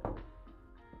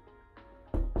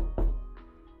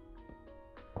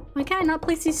 Why can't I not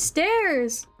place these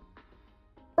stairs?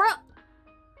 Bro!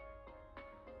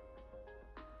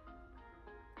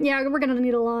 Yeah, we're gonna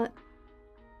need a lot.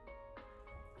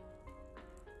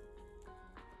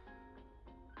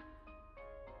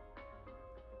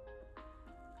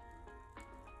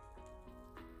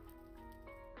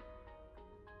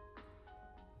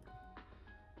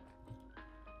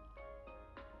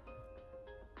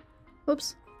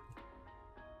 Oops.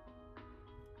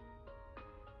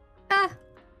 Ah!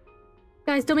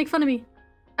 Guys, don't make fun of me.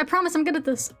 I promise I'm good at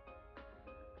this.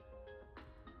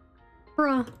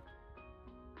 Bruh.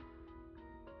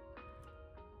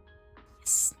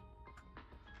 Yes.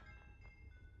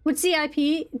 What's the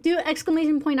IP? Do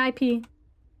exclamation point IP.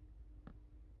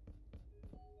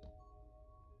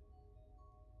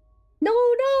 No,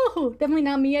 no! Definitely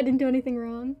not me. I didn't do anything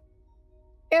wrong.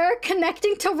 Error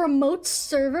connecting to remote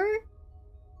server?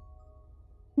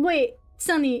 Wait,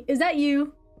 Sunny, is that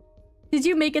you? Did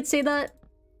you make it say that?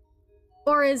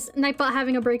 Or is Nightbot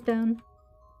having a breakdown?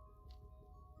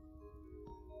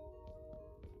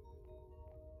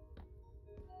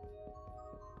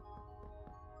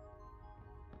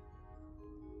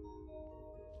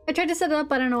 I tried to set it up,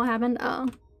 but I don't know what happened. Oh,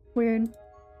 weird.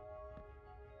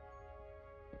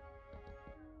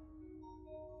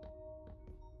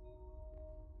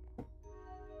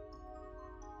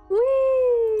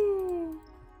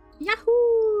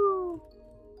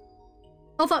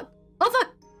 Oh fuck! Oh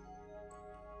fuck!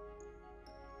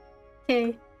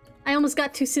 Okay. I almost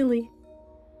got too silly.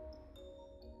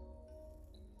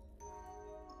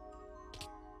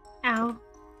 Ow.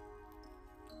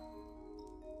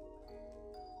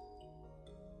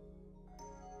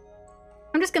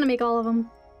 I'm just gonna make all of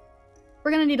them. We're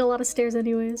gonna need a lot of stairs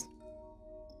anyways.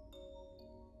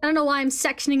 I don't know why I'm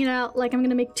sectioning it out like I'm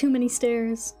gonna make too many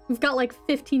stairs. We've got like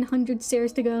 1,500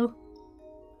 stairs to go.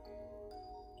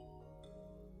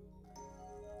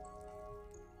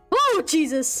 Oh,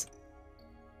 Jesus!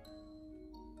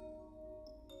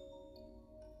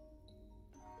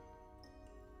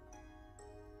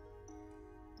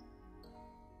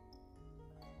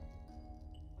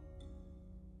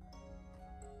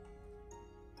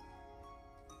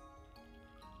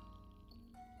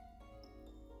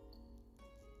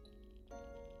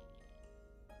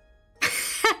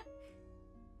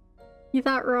 You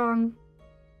thought wrong.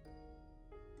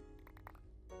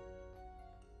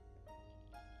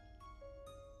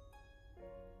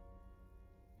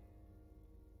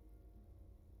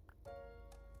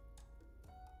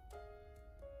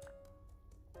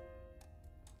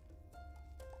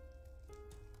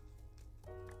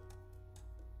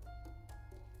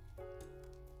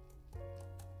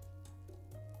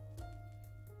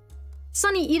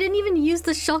 Sonny, you didn't even use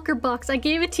the shulker box. I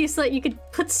gave it to you so that you could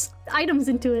put items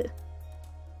into it.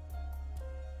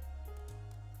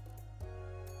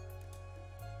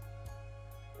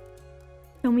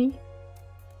 Show me.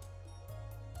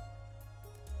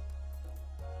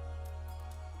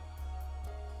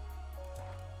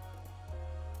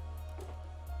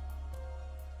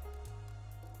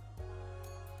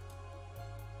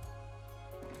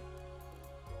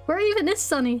 Where even is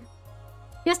Sonny?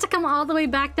 He has to come all the way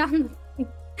back down the thing.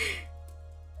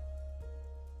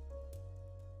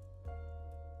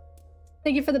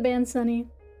 Thank you for the ban, Sonny.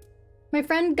 My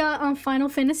friend got on Final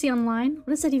Fantasy Online. What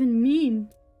does that even mean?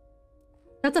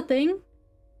 That's a thing?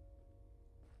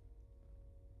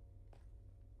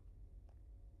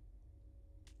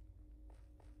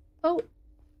 Oh.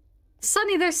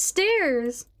 Sonny, there's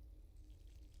stairs!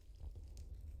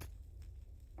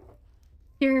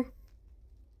 Here.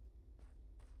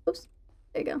 Oops.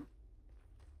 There you go.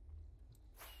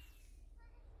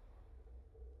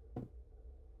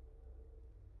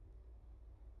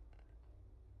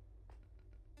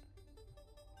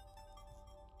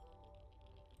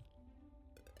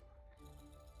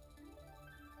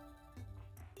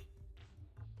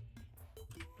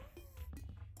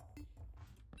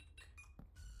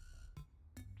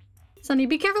 Sonny,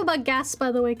 be careful about gas,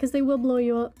 by the way, because they will blow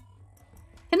you up.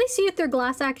 Can they see it through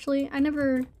glass, actually? I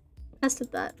never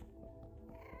tested that.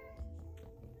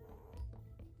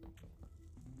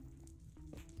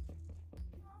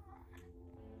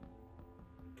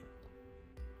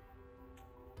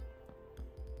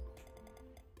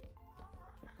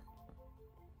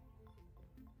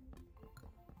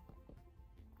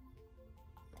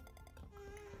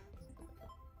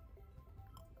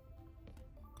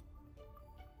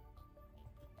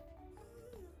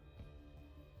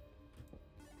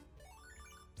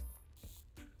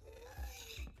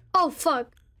 Oh, fuck.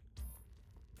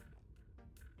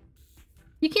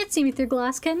 You can't see me through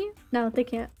glass, can you? No, they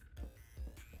can't.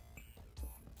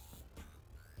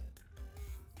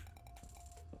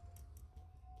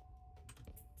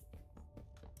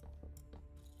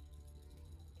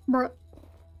 Bruh.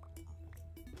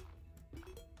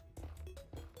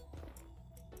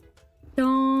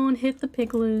 Don't hit the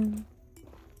piglin.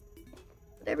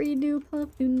 Whatever you do, Puff,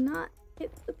 do not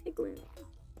hit the piglin.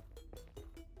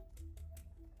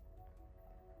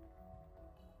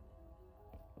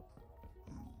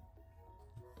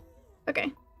 Okay.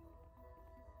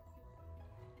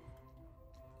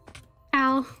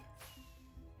 Ow.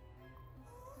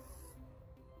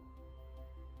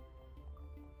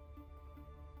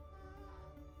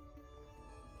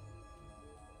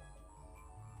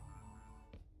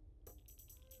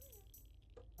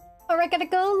 Alright, gotta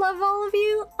go. Love all of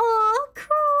you. Aw, cool.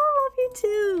 Love you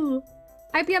too.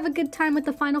 I hope you have a good time with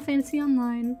the Final Fantasy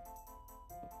Online.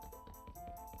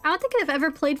 I don't think I've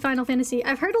ever played Final Fantasy.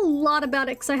 I've heard a lot about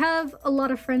it because I have a lot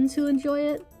of friends who enjoy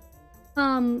it.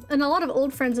 And a lot of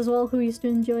old friends as well who used to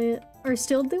enjoy it. Or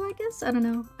still do, I guess? I don't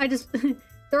know. I just...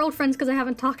 they're old friends because I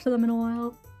haven't talked to them in a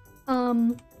while.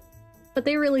 But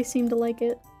they really seem to like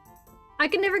it. I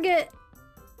can never get...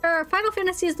 Final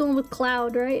Fantasy is the one with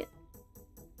Cloud, right?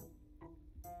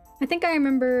 I think I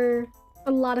remember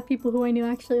a lot of people who I knew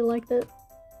actually liked it.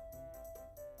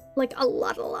 Like, a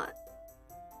lot.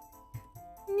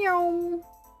 Meow.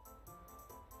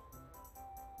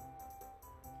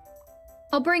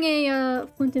 I'll bring a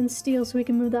flint and steel so we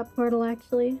can move that portal,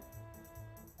 actually.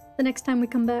 the next time we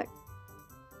come back.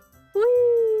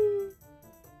 Whee!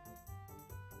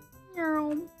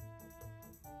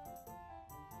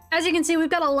 As you can see, we've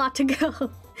got a lot to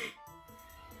go.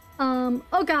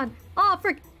 Oh god. Oh,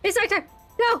 frick. It's nighttime.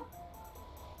 No!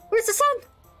 Where's the sun?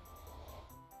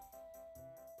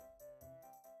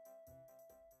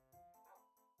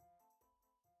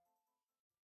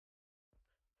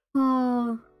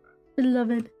 Oh,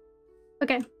 beloved.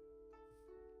 Okay.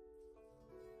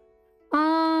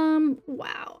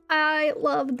 Wow. I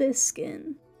love this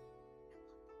skin.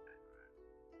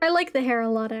 I like the hair a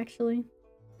lot, actually.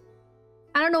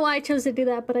 I don't know why I chose to do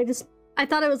that, but I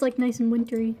thought it was like nice and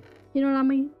wintry. You know what I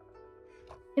mean?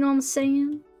 You know what I'm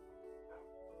saying?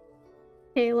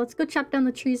 Okay, let's go chop down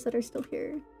the trees that are still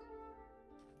here.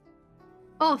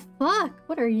 Oh, fuck!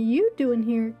 What are you doing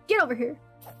here? Get over here!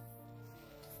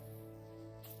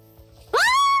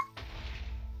 Ah!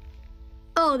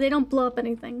 Oh, they don't blow up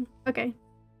anything. Okay.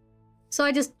 So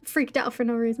I just freaked out for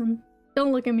no reason.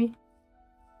 Don't look at me.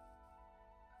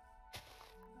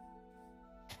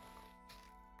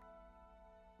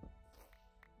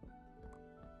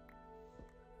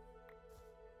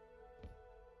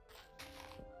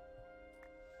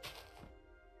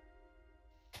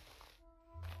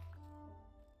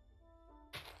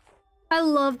 I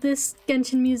love this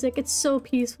Genshin music. It's so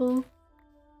peaceful.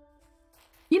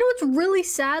 You know what's really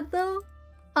sad though?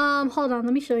 Hold on,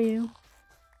 let me show you.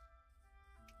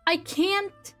 I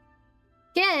can't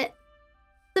get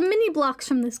the mini blocks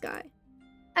from this guy.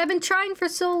 I've been trying for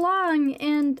so long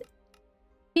and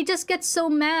he just gets so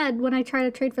mad when I try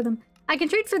to trade for them. I can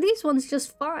trade for these ones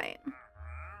just fine.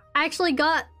 I actually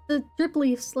got the drip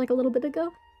leaves like a little bit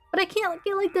ago. But I can't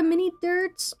get like the mini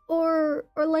dirts or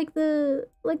like the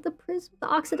prism, the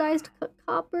oxidized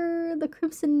copper, the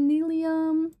crimson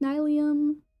nylium,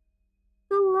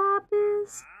 the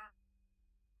lapis.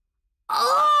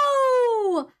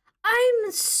 Oh,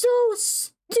 I'm so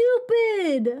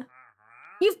stupid.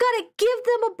 You've got to give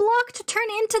them a block to turn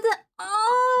into the.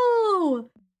 Oh,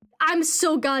 I'm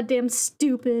so goddamn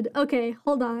stupid. Okay,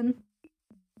 hold on.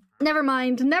 Never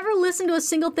mind. Never listen to a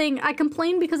single thing. I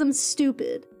complain because I'm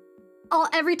stupid.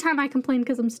 Every time I complain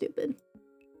because I'm stupid.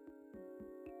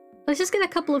 Let's just get a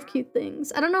couple of cute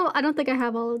things. I don't know. I don't think I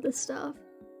have all of this stuff.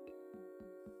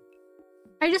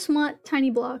 I just want tiny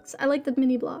blocks. I like the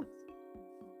mini blocks.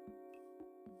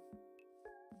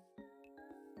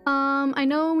 I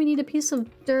know we need a piece of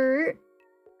dirt.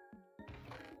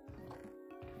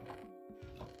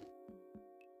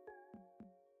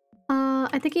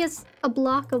 I think he has a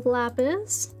block of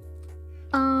lapis.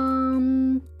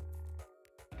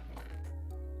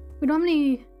 We don't have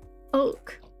any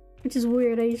oak, which is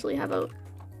weird. I usually have oak.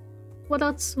 What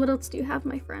else do you have,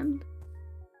 my friend?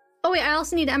 Oh wait, I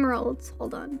also need emeralds.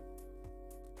 Hold on.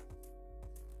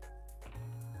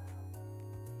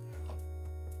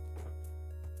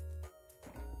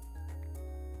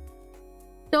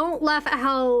 Don't laugh at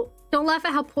how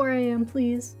poor I am,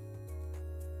 please.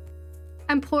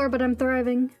 I'm poor, but I'm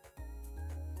thriving.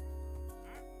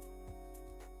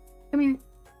 Come here.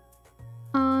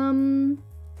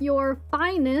 Your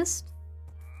finest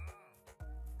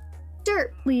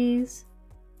dirt, please.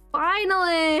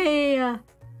 Finally!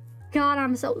 God,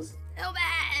 I'm so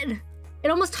stupid. It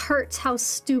almost hurts how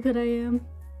stupid I am.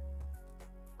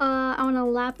 I want a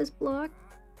lapis block.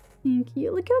 Thank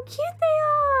you. Look how cute they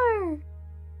are.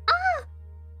 Ah!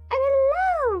 I'm in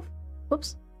love.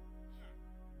 Whoops.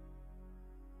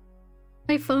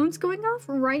 My phone's going off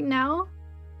right now.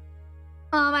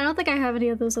 I don't think I have any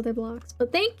of those other blocks,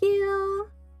 but thank you.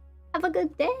 Have a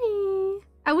good day.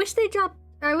 I wish they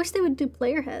would do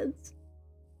player heads.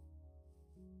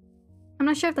 I'm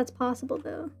not sure if that's possible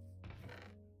though.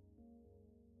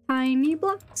 Tiny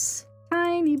blocks,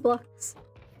 tiny blocks.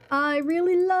 I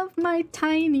really love my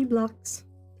tiny blocks.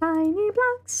 Tiny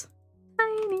blocks,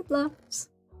 tiny blocks.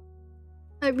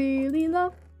 I really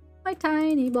love my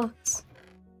tiny blocks.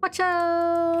 Watch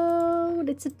out,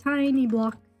 it's a tiny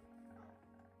block.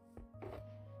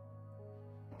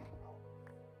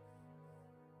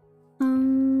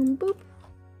 Boop.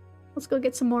 Let's go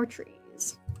get some more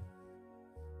trees.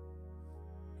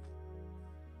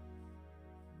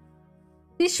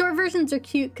 These short versions are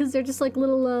cute because they're just like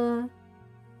little,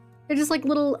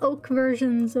 oak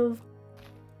versions of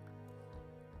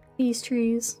these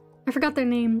trees. I forgot their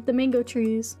name. The mango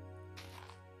trees.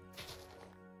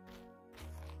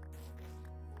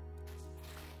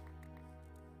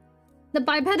 The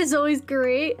biped is always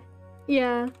great.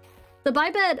 Yeah. The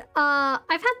biped,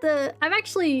 I've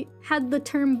actually had the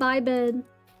term biped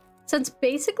since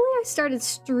basically I started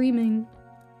streaming.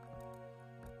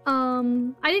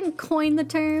 I didn't coin the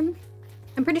term.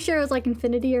 I'm pretty sure it was like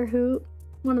Infinity or Hoot,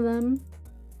 one of them.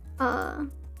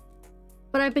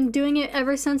 But I've been doing it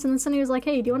ever since, and then Sunny was like,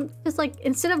 hey, do you want just like,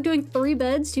 instead of doing 3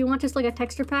 beds, do you want just like a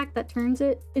texture pack that turns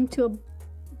it into a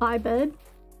bi bed?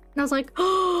 And I was like,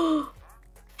 oh,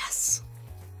 yes.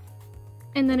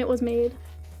 And then it was made.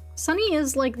 Sunny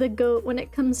is like the GOAT when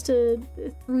it comes to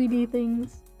 3D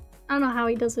things. I don't know how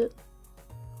he does it.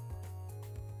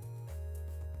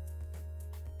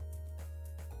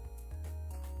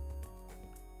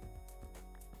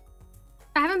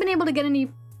 I haven't been able to get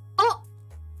any... Oh!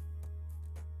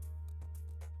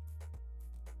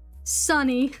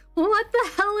 Sunny, what the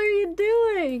hell are you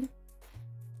doing?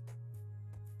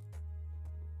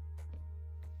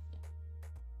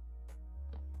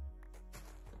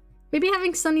 Maybe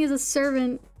having Sunny as a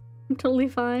servant, I'm totally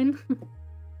fine.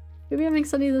 Maybe having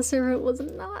Sunny as a servant was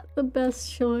not the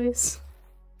best choice.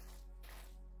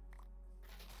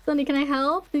 Sunny, can I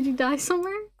help? Did you die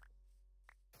somewhere?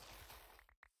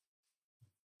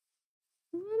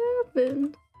 What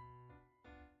happened?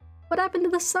 What happened to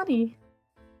the Sunny?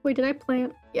 Wait, did I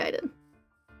plant? Yeah, I did.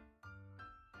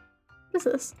 What is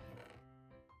this?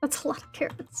 That's a lot of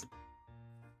carrots.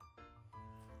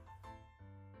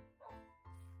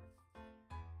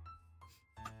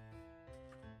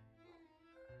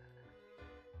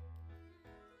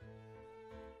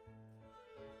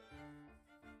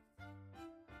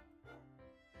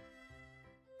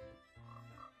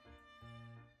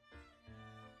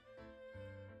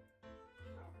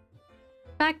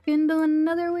 Back into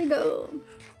another we go.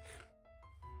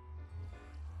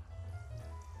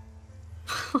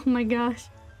 Oh my gosh.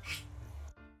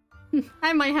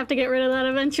 I might have to get rid of that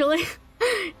eventually.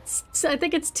 I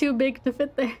think it's too big to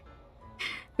fit there.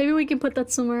 Maybe we can put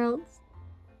that somewhere else.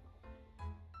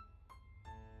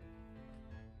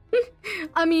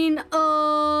 I mean,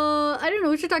 I don't know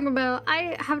what you're talking about.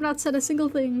 I have not said a single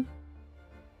thing.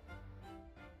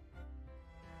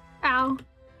 Ow.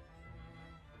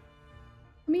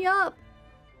 Me up.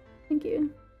 Thank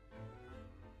you.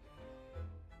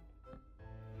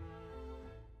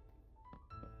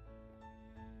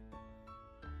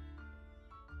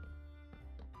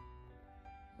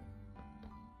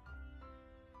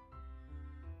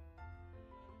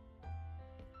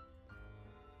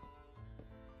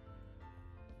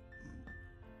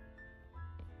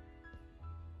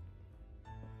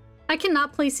 I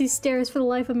cannot place these stairs for the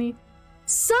life of me.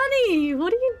 Sunny,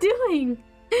 what are you doing?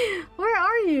 Where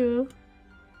are you?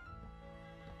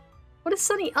 What is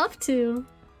Sunny up to?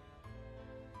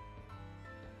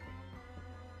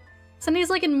 Sunny's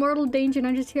like in mortal danger and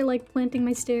I'm just here like planting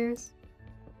my stairs.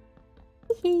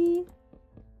 Hee.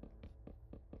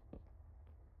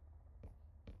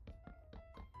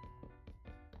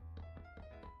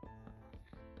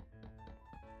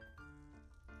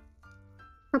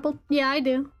 Purple? Yeah, I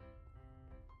do.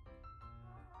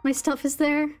 My stuff is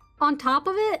there. On top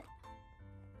of it?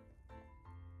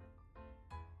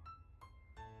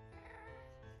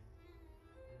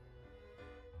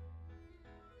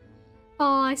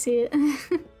 Oh, I see it.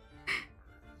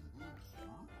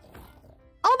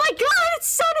 Oh my god, it's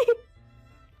Sunny!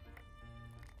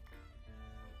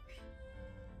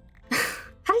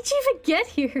 How did you even get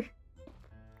here?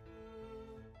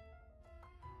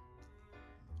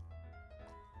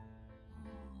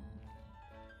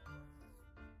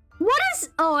 What is...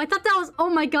 Oh, I thought that was...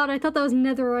 Oh my god, I thought that was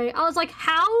netherite. I was like,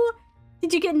 how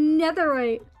did you get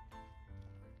netherite?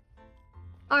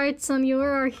 Alright, Sunny,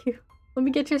 where are you? Let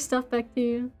me get your stuff back to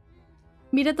you.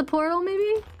 Meet at the portal,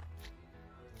 maybe?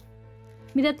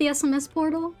 Meet at the SMS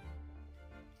portal?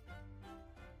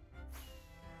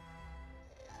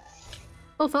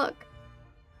 Oh, fuck.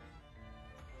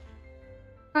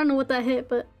 I don't know what that hit,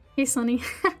 but hey, Sunny.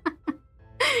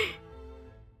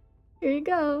 Here you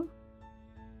go.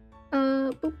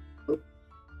 Boop, boop.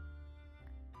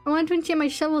 I wanted to enchant my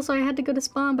shovel, so I had to go to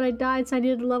spawn, but I died, so I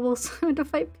needed levels. So I had to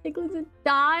fight piglins and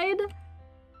died?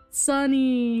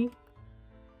 Sunny.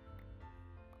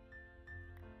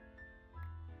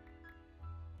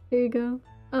 Here you go.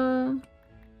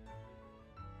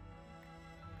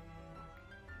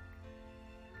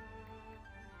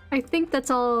 I think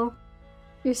that's all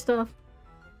your stuff.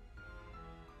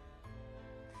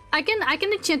 I can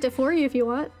enchant it for you if you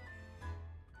want.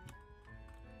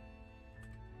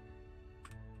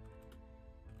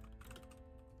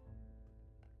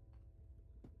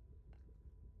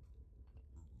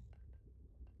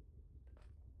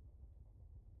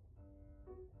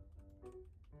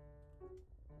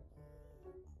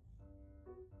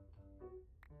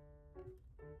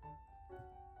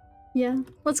 Yeah,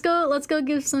 let's go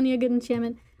give Sunny a good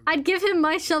enchantment. I'd give him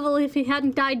my shovel if he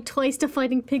hadn't died twice to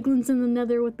fighting piglins in the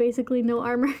nether with basically no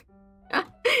armor.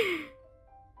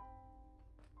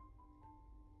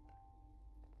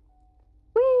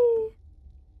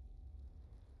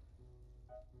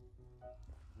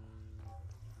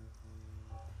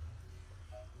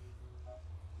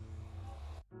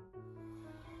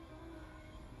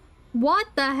 What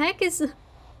the heck is...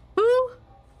 Who?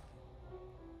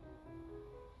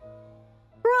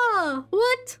 Bruh,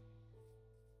 what?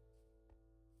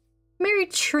 Mary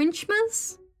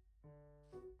Trenchmas?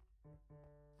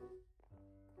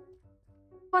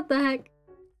 What the heck?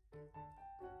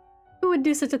 Who would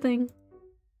do such a thing?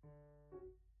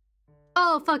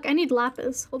 Oh fuck, I need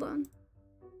lapis. Hold on.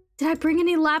 Did I bring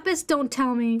any lapis? Don't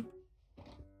tell me.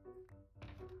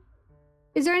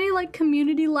 Is there any like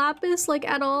community lapis like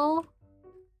at all?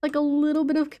 Like a little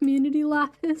bit of community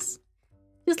lapis?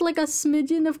 Just like a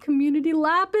smidgen of community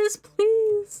lapis,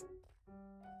 please?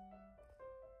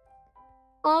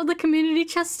 All the community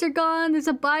chests are gone. There's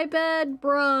a buy bed,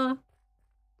 bruh.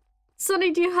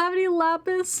 Sunny, do you have any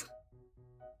lapis?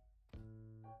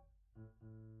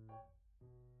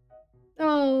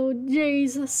 Oh,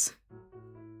 Jesus.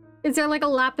 Is there like a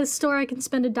lapis store I can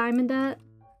spend a diamond at?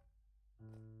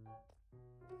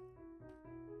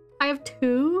 I have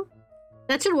 2?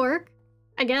 That should work,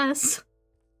 I guess.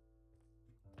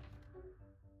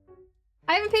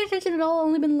 I haven't paid attention at all,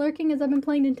 only been lurking as I've been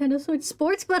playing Nintendo Switch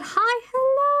Sports, but hi,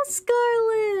 hello,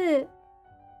 Scarlet!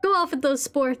 Go off with those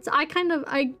sports. I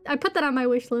put that on my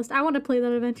wish list. I want to play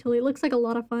that eventually. It looks like a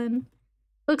lot of fun.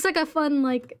 Looks like a fun,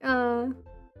 like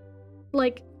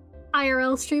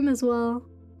IRL stream as well.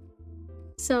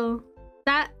 So,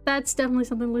 that's definitely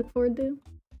something to look forward to.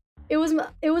 It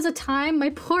was a time,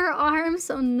 my poor arms,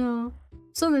 oh no.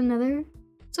 So the nether,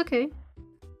 it's okay.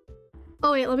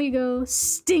 Oh wait, let me go.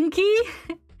 Stinky?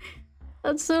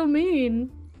 That's so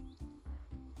mean.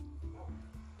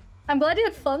 I'm glad you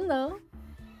had fun though.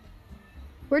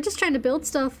 We're just trying to build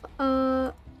stuff.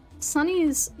 Sunny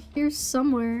is here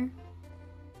somewhere.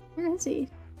 Where is he?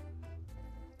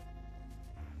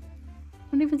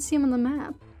 I don't even see him on the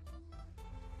map.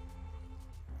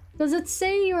 Does it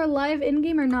say you are live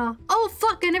in-game or not? Oh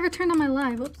fuck, I never turned on my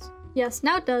live. Oops. Yes,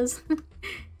 now it does.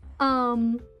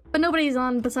 But nobody's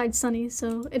on besides Sunny,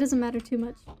 so it doesn't matter too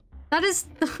much. That is...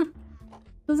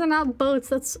 Those are not boats,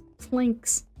 that's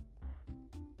planks.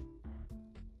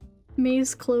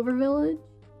 Maze Clover Village?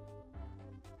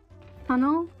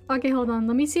 Tunnel? Okay, hold on.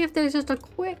 Let me see if there's just a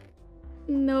quick...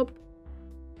 Nope.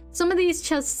 Some of these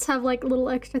chests have like little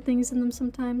extra things in them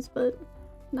sometimes, but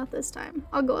not this time.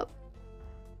 I'll go up.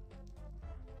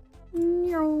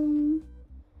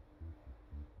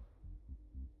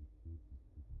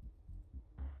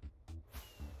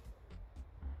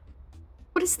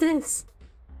 What is this?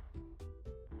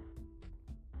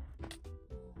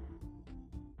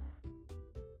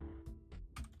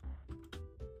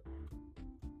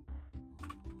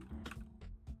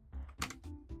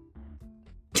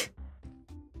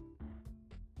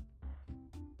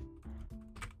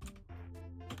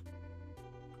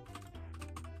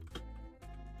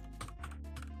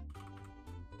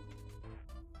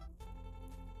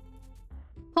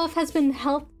 Puff has been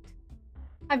helped.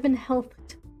 I've been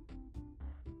helped.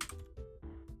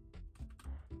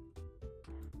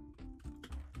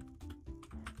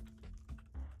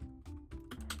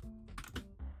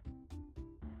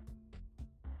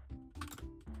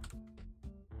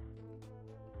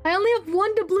 I only have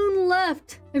 1 doubloon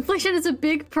left. Inflation is a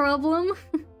big problem.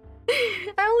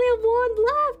 I only have 1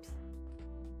 left.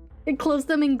 Enclose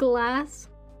them in glass.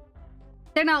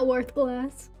 They're not worth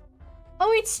glass. Oh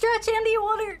wait, stretch Andy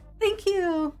water! Thank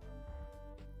you!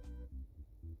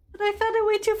 But I found it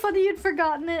way too funny you'd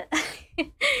forgotten it.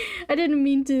 I didn't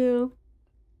mean to.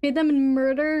 Feed them in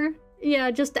murder?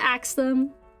 Yeah, just axe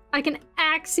them. I can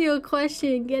axe you a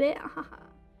question, get it?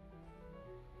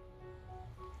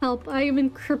 Help, I am in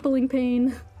crippling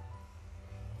pain.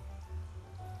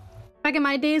 Back in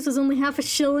my days was only half a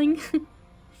shilling.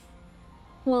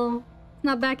 Well,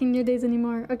 not back in your days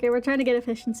anymore. Okay, we're trying to get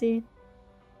efficiency.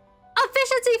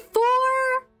 Efficiency 4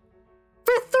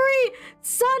 for 3!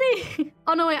 Sunny!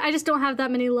 Oh no, wait, I just don't have that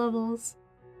many levels.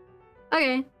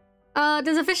 Okay.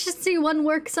 Does efficiency 1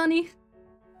 work, Sunny?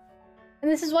 And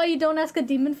this is why you don't ask a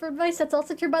demon for advice. That's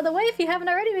also true, by the way. If you haven't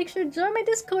already, make sure to join my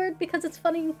Discord because it's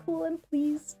funny and cool, and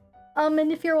please.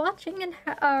 And if you're watching and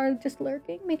are just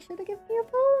lurking, make sure to give me a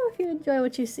follow if you enjoy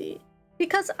what you see.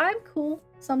 Because I'm cool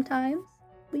sometimes,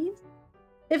 please.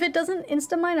 If it doesn't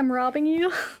insta-mine, I'm robbing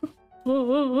you.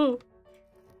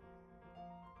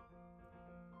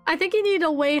 I think you need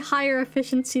a way higher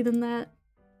efficiency than that.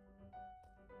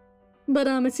 But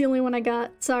it's the only one I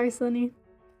got. Sorry, Sunny.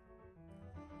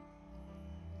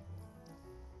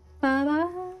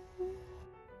 Bye-bye.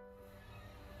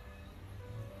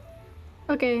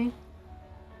 Okay.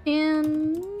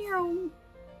 And...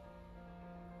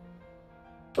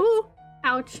 Ooh!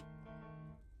 Ouch.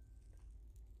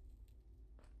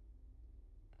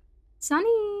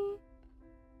 Sunny!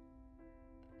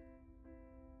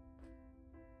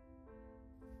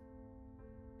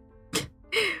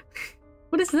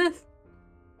 this?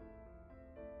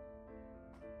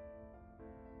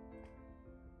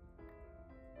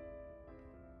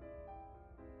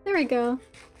 There we go.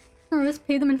 Or just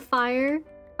pay them in fire.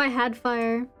 If I had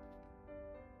fire.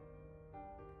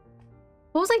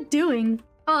 What was I doing?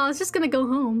 Oh, I was just gonna go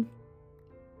home.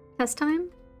 Test time?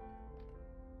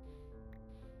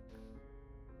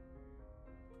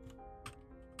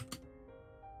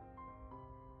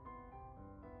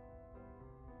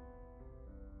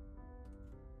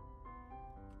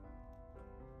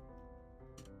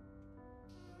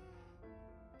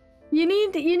 You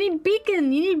need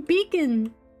beacon! You need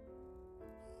beacon!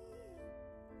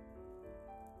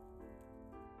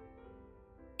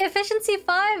 Efficiency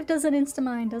 5 doesn't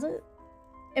insta-mine, does it?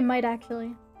 It might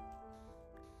actually.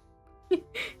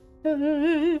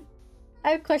 I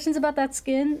have questions about that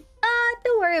skin.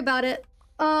 Don't worry about it.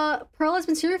 Pearl has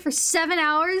been streaming for 7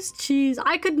 hours? Jeez,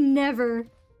 I could never.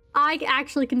 I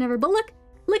actually could never. But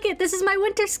look it, this is my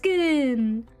winter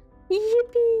skin!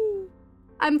 Yippee!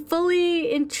 I'm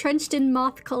fully entrenched in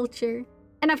moth culture.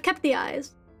 And I've kept the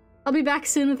eyes. I'll be back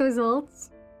soon with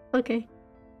results. Okay.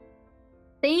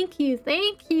 Thank you,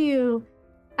 thank you.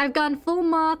 I've gone full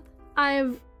moth.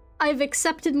 I've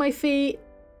accepted my fate.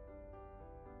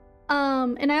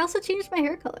 And I also changed my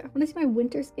hair color. Want to see my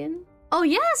winter skin? Oh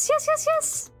yes, yes, yes,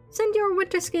 yes. Send your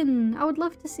winter skin. I would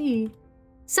love to see.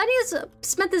 Sunny has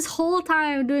spent this whole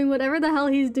time doing whatever the hell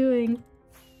he's doing.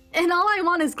 And all I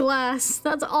want is glass.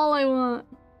 That's all I want.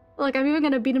 Like, I'm even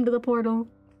gonna beat him to the portal.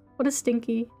 What a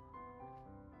stinky.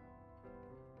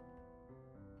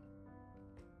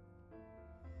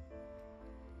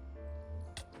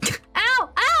 Ow!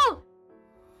 Ow!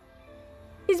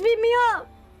 He's beating me up!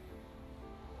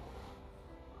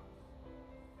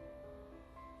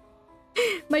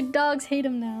 My dogs hate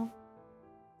him now.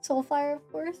 Soulfire,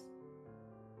 of course.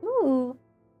 Ooh.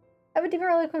 I have a demon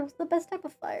related question. What's the best type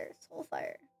of fire?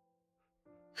 Soulfire.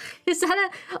 Is that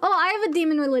a... Oh, I have a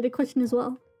demon related question as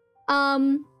well.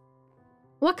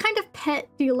 What kind of pet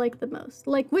do you like the most?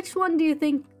 Like, which one do you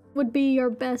think would be your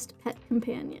best pet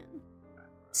companion?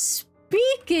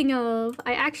 Speaking of,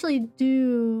 I actually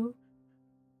do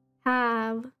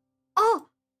have... Oh,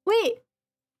 wait!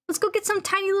 Let's go get some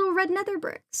tiny little red nether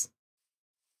bricks.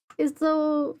 Is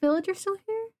the villager still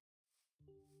here?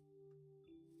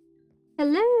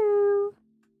 Hello?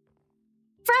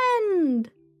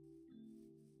 Friend!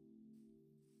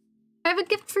 I have a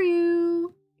gift for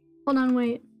you. Hold on,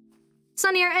 wait.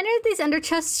 Sunny, are any of these ender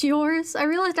chests yours? I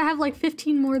realized I have like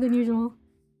 15 more than usual.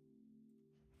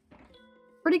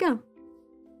 Where'd he go?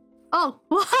 Oh,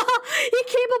 he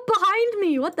came up behind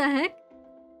me. What the heck?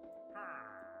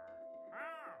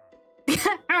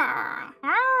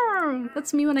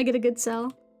 That's me when I get a good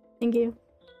sell. Thank you.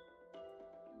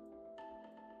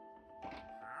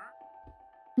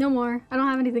 No more. I don't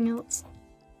have anything else.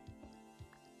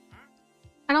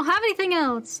 I don't have anything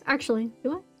else. Actually,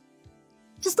 do I?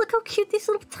 Just look how cute these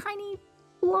little tiny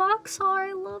blocks are.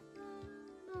 I love them.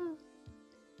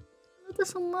 I love this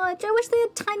so much. I wish they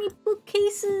had tiny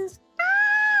bookcases.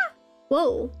 Ah!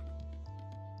 Whoa.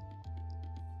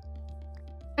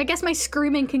 I guess my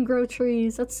screaming can grow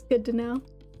trees. That's good to know.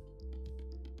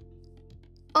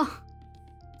 Oh.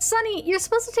 Sunny, you're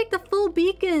supposed to take the full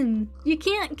beacon. You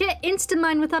can't get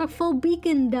Instamine without a full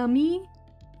beacon, dummy.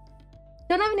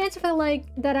 Don't have an answer for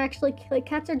that actually. Like,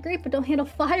 cats are great, but don't handle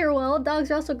fire well.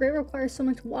 Dogs are also great, require so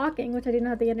much walking, which I didn't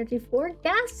have the energy for.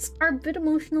 Gas are a bit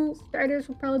emotional. Striders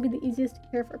will probably be the easiest to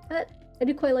care for a pet. I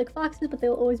do quite like foxes, but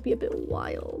they'll always be a bit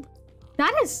wild.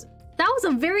 That was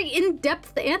a very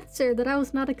in-depth answer that I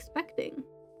was not expecting.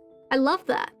 I love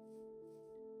that.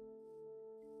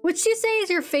 Which do you say is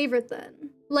your favorite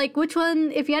then? Like, which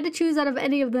one, if you had to choose out of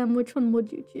any of them, which one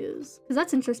would you choose? Because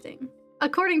that's interesting.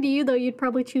 According to you, though, you'd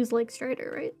probably choose, like,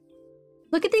 Strider, right?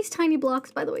 Look at these tiny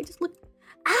blocks, by the way. Just look.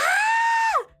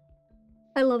 Ah!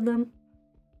 I love them.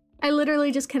 I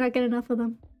literally just cannot get enough of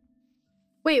them.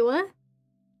 Wait, what?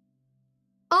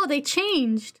 Oh, they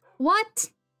changed.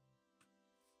 What?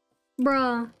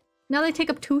 Bruh. Now they take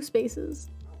up 2 spaces.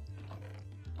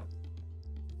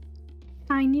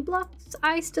 Tiny blocks.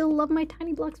 I still love my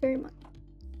tiny blocks very much.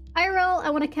 IRL, I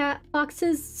want a cat.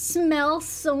 Foxes smell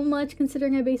so much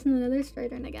considering I base in another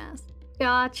Strider and a gas.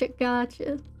 Gotcha,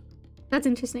 gotcha. That's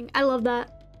interesting. I love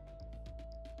that.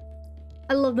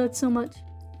 I love that so much.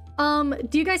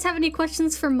 Do you guys have any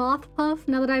questions for Moth Puff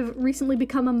now that I've recently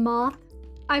become a moth?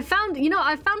 I found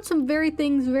some very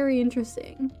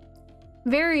interesting.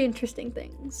 Very interesting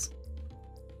things.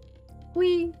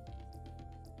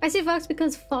 I say fox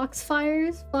because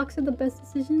foxfires. Fox are the best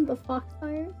decision, but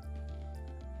foxfires?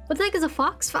 What the heck is a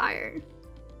foxfire?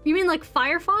 You mean like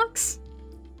Firefox?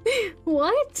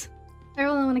 What? I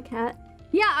really want a cat.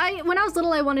 Yeah, when I was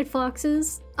little I wanted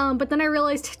foxes, but then I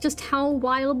realized just how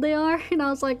wild they are, and I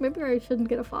was like, maybe I shouldn't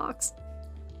get a fox.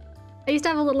 I used to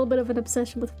have a little bit of an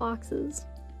obsession with foxes.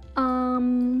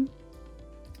 You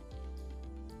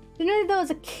know, though, as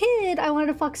a kid, I wanted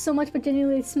a fox so much, but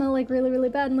genuinely they smell like really, really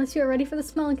bad. Unless you're ready for the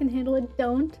smell and can handle it,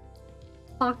 don't.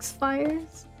 Fox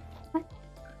fires? What?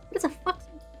 What is a fox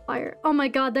fire? Oh my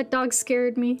god, that dog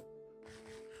scared me.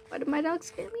 Why did my dog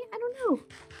scare me? I don't know.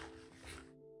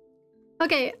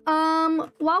 Okay,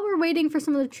 while we're waiting for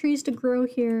some of the trees to grow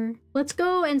here, let's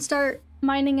go and start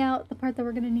mining out the part that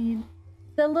we're gonna need.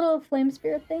 The little flame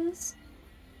spirit things.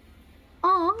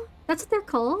 Aw, that's what they're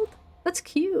called? That's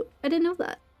cute. I didn't know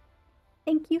that.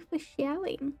 Thank you for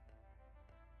sharing.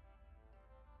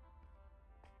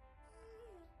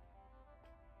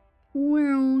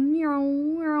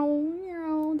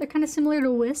 They're kind of similar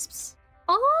to wisps.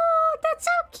 Oh, that's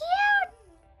so cute!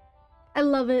 I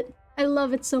love it. I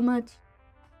love it so much.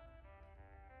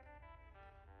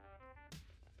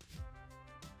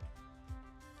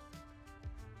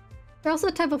 They're also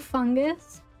a type of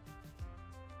fungus.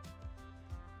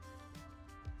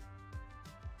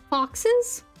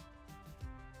 Foxes?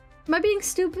 Am I being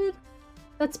stupid?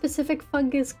 That specific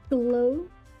fungus glow?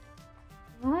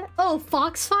 What? Oh,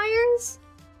 foxfires?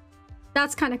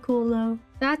 That's kind of cool though.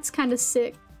 That's kind of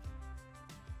sick.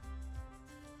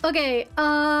 Okay,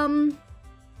 we're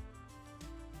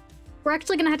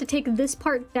actually gonna have to take this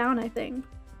part down, I think.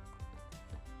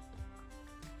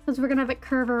 Because we're gonna have it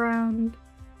curve around.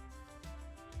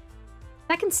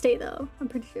 That can stay though, I'm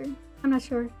pretty sure. I'm not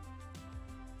sure.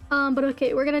 But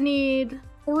okay, we're gonna need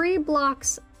 3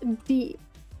 blocks deep.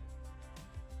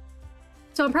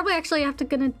 So I'm probably actually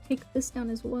gonna take this down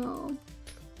as well.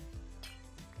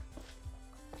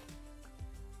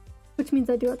 Which means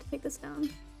I do have to take this down.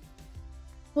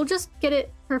 We'll just get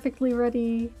it perfectly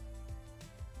ready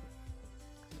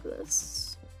for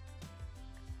this.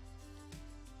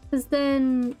 Because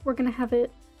then we're gonna have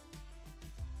it.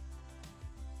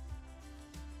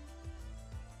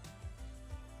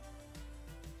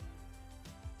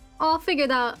 I'll figure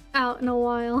that out in a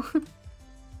while.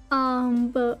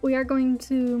 But we are going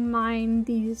to mine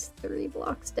these 3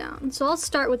 blocks down. So I'll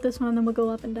start with this one and then we'll go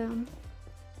up and down.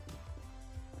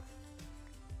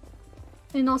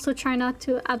 And also try not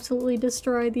to absolutely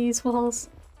destroy these walls.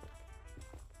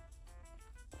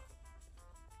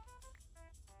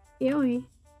 Yoey.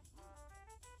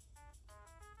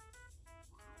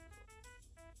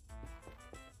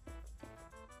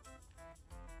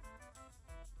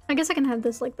 I guess I can have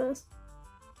this like this.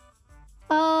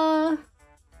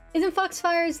 Isn't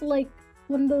foxfires like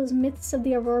one of those myths of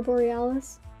the Aurora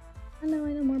Borealis? I know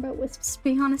more about wisps, to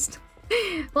be honest.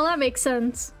 Well, that makes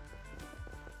sense.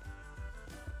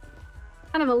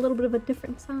 Kind of a little bit of a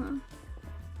difference, huh?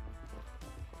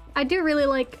 I do really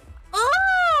like...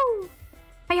 Oh!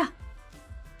 Hiya!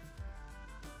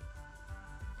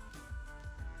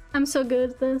 I'm so good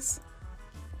at this.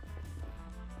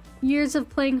 Years of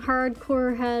playing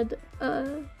hardcore had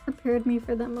prepared me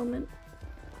for that moment.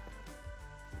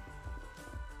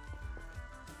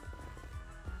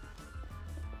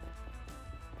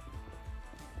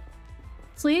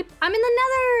 Sleep? I'm in the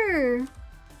nether!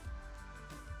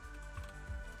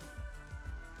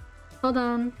 Hold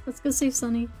on, let's go save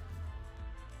Sunny.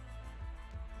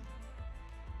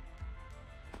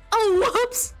 Oh,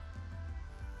 whoops!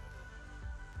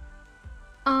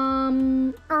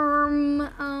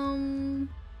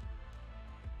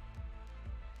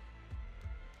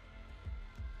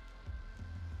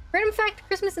 Random fact,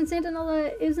 Christmas in Santa and all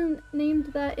that isn't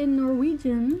named that in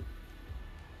Norwegian.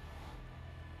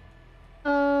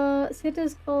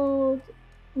 Santa's called...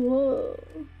 Whoa.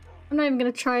 I'm not even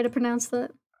gonna try to pronounce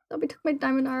that. Dobby took my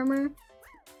diamond armor.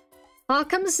 I'll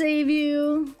come save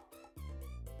you.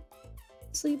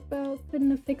 Sleep out. Couldn't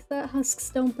have fixed that. Husks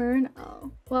don't burn.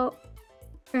 Oh, well,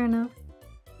 fair enough.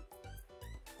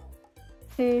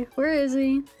 Okay, where is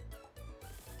he?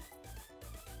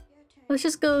 Let's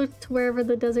just go to wherever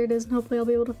the desert is and hopefully I'll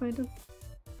be able to find him.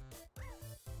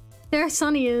 There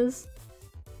Sunny is.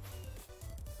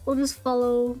 We'll just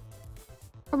follow.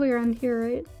 Probably around here,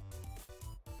 right?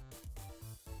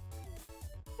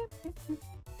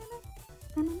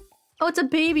 Oh, it's a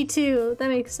baby too. That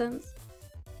makes sense.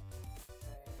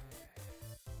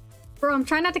 Bro, I'm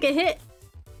trying not to get hit.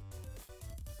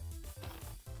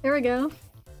 There we go.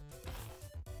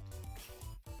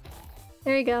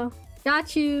 There you go.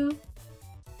 Got you.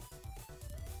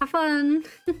 Have fun.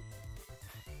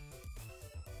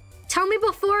 Tell me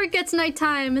before it gets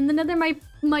nighttime, and then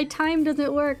my time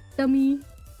doesn't work, dummy.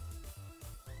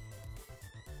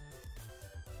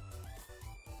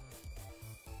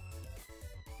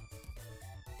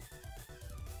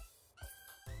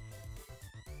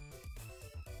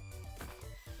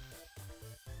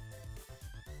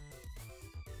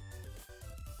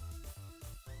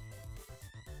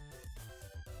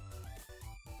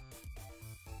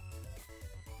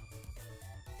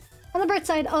 On the bright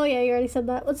side, oh yeah, you already said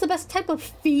that. What's the best type of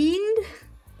fiend?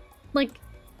 Like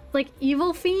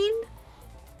evil fiend?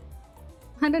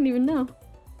 I don't even know.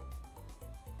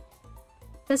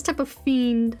 Best type of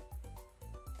fiend.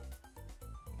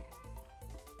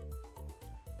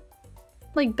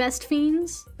 Like Best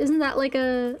Fiends? Isn't that like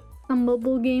a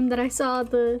mobile game that I saw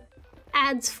the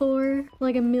ads for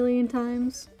like a million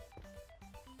times?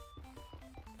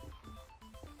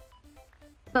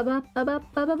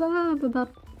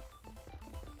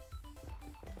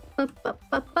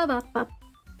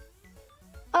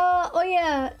 Oh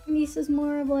yeah, Mies is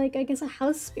more of like, I guess, a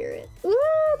house spirit.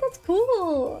 Ooh, that's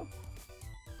cool.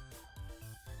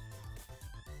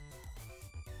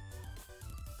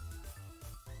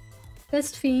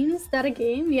 Best Fiends? That a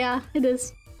game? Yeah, it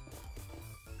is.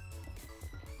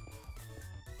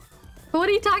 But what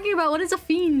are you talking about? What is a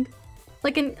fiend?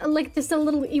 Like just a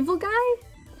little evil guy?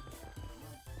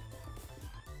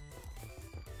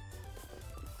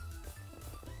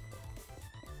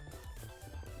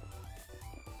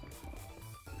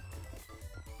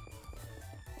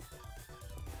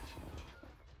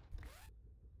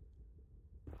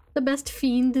 The best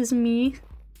fiend is me.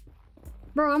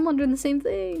 Bro, I'm wondering the same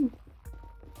thing.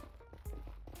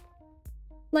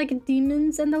 Like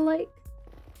demons and the like.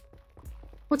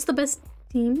 What's the best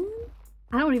demon?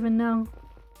 I don't even know.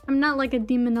 I'm not like a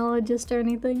demonologist or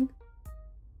anything.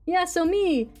 Yeah, so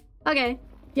me. Okay.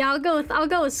 Yeah, I'll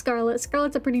go with Scarlet.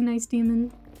 Scarlet's a pretty nice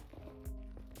demon.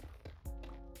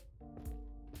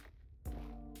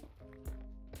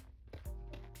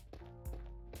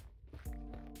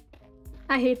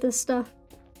 I hate this stuff.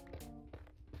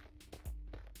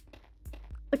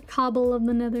 The cobble of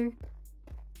the nether.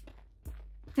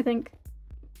 I think.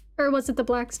 Or was it the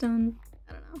blackstone?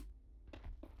 I don't know.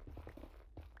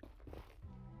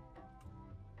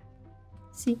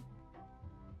 See?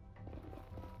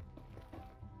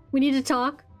 We need to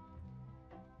talk.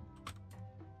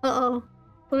 Uh-oh.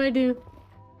 What do I do?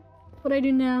 What do I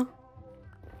do now?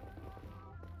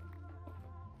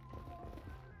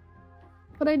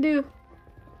 What do I do?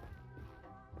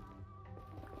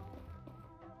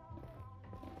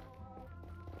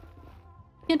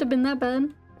 Can't have been that bad.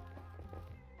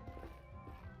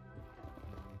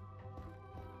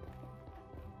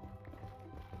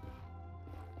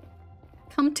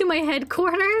 Come to my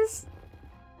headquarters?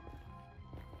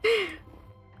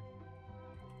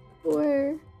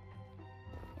 Where?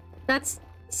 That's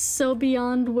so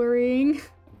beyond worrying.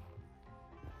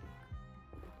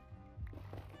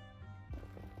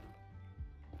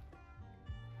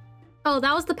 Oh,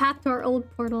 that was the path to our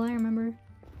old portal, I remember.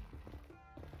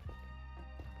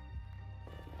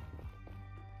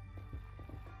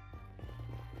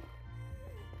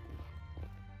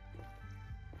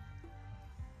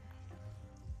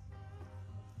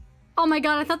 Oh my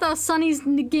god, I thought that was Sunny's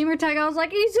gamer tag. I was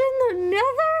like, he's in the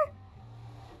nether?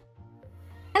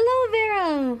 Hello,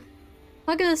 Vera!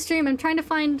 Welcome to the stream. I'm trying to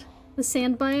find the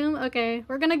sand biome. Okay,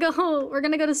 we're gonna go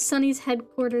to Sunny's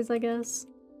headquarters, I guess.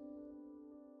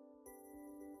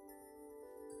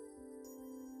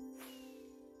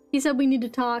 He said we need to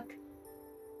talk.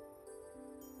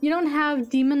 You don't have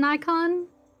demon icon?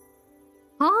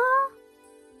 Huh?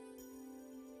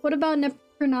 What about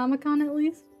Necronomicon at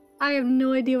least? I have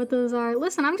no idea what those are.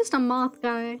 Listen, I'm just a moth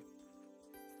guy.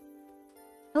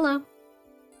 Hello.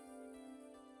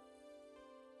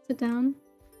 Sit down.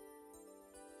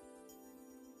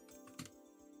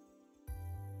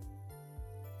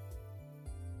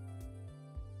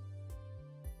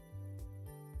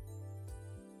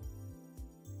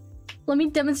 Let me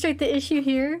demonstrate the issue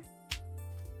here.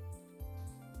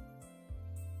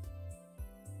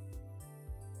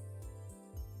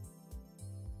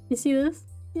 You see this?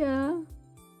 Yeah.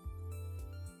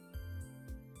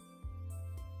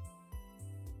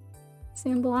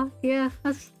 Sand block? Yeah,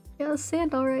 that's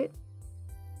sand, alright.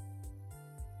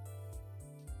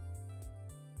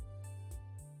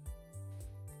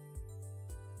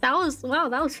 Wow,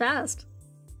 that was fast.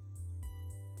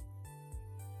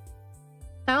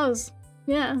 That was,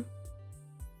 yeah.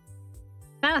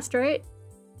 Fast, right?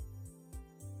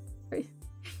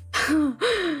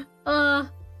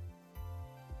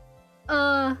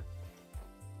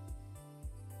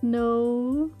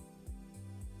 No.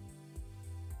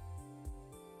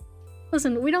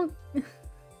 Listen, we don't...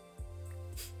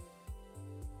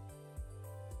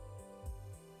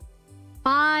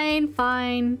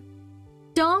 Fine.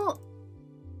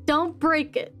 Don't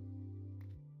break it.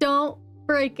 Don't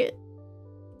break it.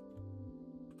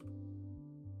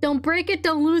 Don't break it,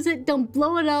 don't lose it, don't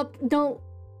blow it up, don't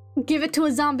give it to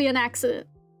a zombie on accident.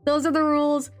 Those are the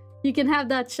rules. You can have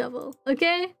that shovel,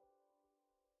 okay?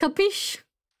 Capiche?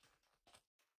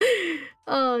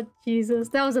 Oh, Jesus.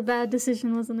 That was a bad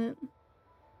decision, wasn't it?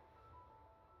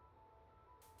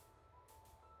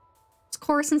 It's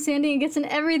Course and Sandy and gets in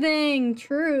everything.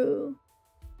 True.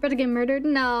 Better get murdered?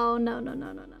 No, no, no,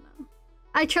 no, no, no, no.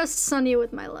 I trust Sunny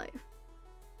with my life.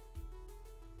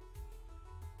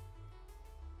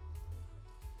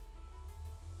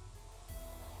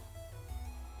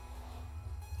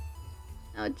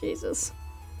 Oh, Jesus.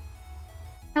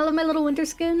 I love my little winter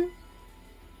skin.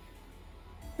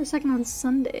 For a second on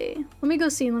Sunday. Let me go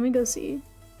see, let me go see.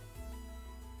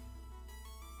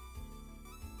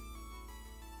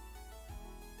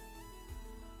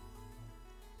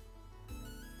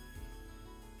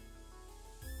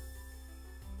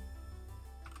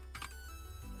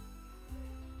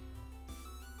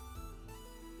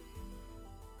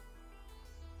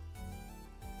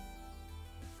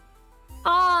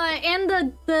 Oh, and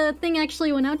the thing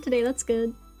actually went out today. That's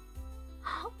good.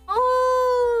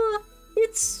 Oh,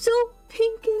 it's so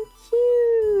pink and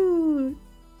cute.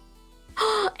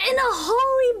 And a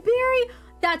holly berry.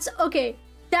 That's okay.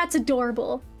 That's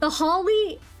adorable. The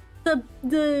holly,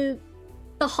 the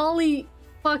holly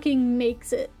fucking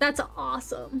makes it. That's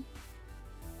awesome.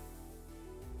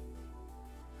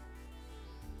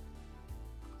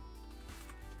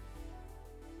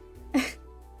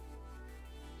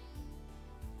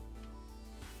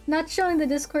 Not showing the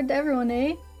Discord to everyone,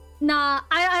 eh? Nah,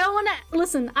 I don't wanna...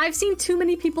 Listen, I've seen too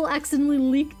many people accidentally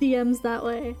leak DMs that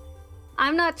way.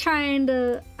 I'm not trying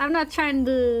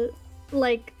to,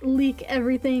 like, leak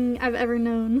everything I've ever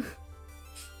known.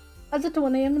 I was up to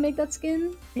 1 AM to make that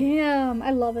skin? Damn,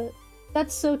 I love it.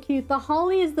 That's so cute. The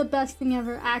holly is the best thing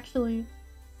ever, actually.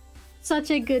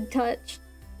 Such a good touch.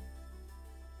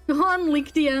 Go on,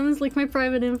 leak DMs, leak my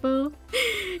private info.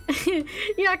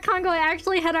 Yeah, Congo, I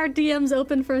actually had our DMs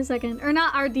open for a second. Or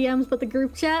not our DMs, but the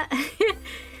group chat.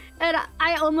 And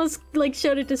I almost, like,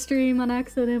 showed it to stream on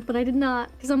accident, but I did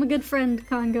not. Because I'm a good friend,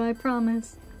 Congo, I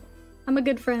promise. I'm a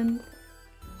good friend.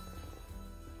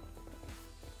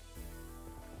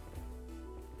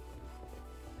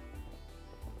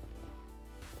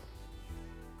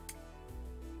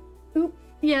 Oop.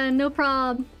 Yeah, no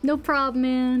prob. No prob,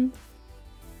 man.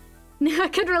 I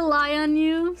could rely on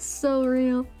you. So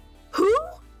real. Who?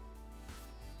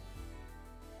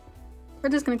 We're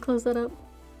just gonna close that up.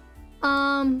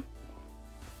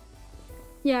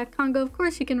 Yeah, Congo, of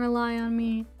course you can rely on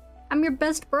me. I'm your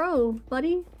best bro,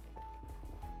 buddy.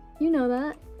 You know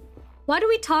that. Why do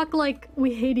we talk like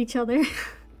we hate each other?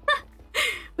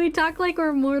 We talk like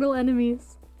we're mortal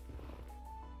enemies.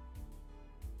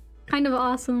 Kind of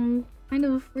awesome. Kind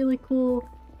of really cool.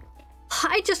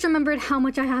 I just remembered how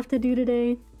much I have to do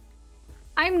today.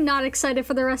 I'm not excited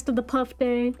for the rest of the puff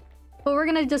day, but we're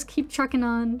gonna just keep trucking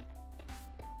on.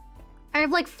 I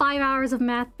have like 5 hours of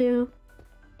math due.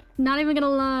 Not even gonna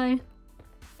lie.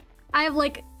 I have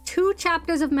like 2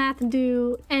 chapters of math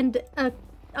due and a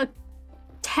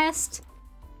test.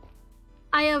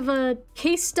 I have a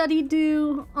case study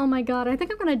due. Oh my god, I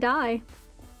think I'm gonna die.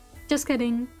 Just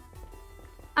kidding.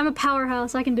 I'm a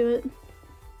powerhouse, I can do it.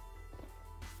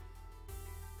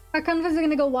 Our countries are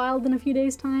gonna go wild in a few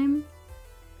days' time.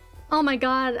 Oh my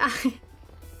god.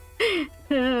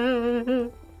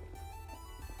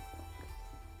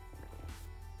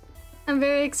 I'm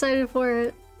very excited for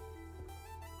it.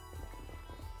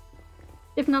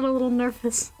 If not a little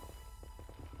nervous.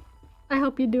 I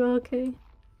hope you do okay.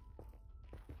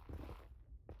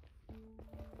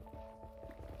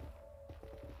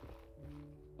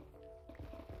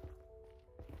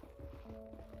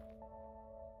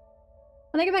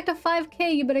 When I get back to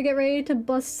 5K, you better get ready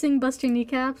to sing Bust Your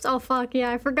Kneecaps. Oh fuck,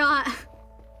 yeah, I forgot.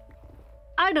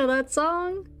 I know that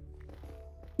song.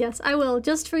 Yes, I will,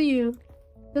 just for you.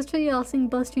 Just for you, I'll sing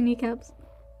Bust Your Kneecaps.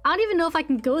 I don't even know if I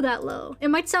can go that low. It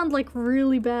might sound like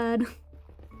really bad.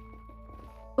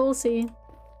 But we'll see.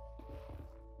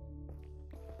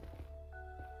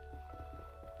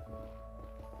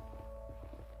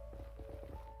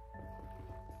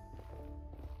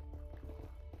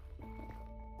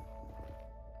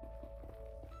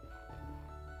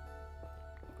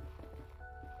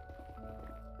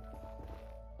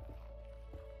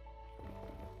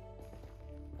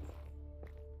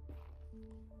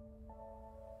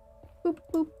 Boop,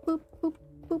 boop, boop, boop,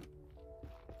 boop.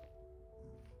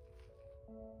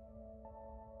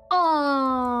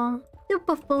 Aww,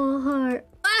 beautiful heart.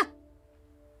 Ah!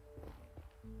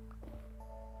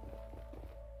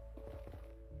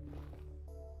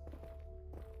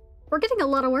 We're getting a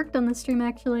lot of work done this stream,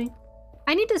 actually.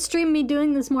 I need to stream me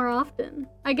doing this more often.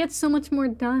 I get so much more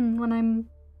done when I'm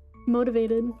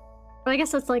motivated. But I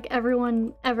guess that's like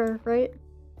everyone ever, right?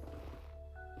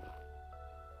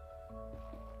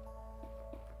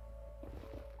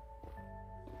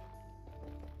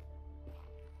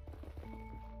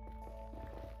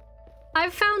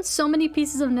 I've found so many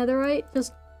pieces of netherite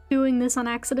just doing this on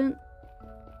accident.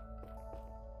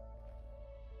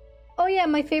 Oh yeah,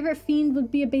 my favorite fiend would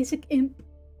be a basic imp.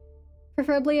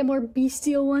 Preferably a more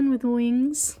bestial one with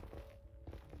wings.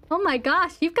 Oh my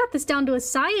gosh, you've got this down to a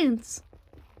science.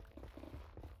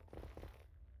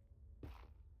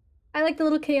 I like the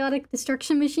little chaotic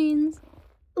destruction machines.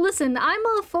 Listen, I'm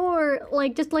all for,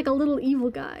 like, just like a little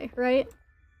evil guy, right?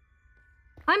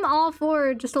 I'm all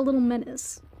for just a little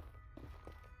menace.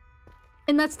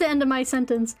 And that's the end of my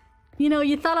sentence. You know,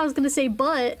 you thought I was gonna say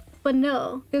but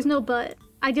no, there's no but.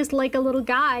 I just like a little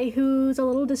guy who's a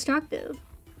little destructive.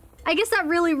 I guess that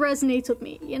really resonates with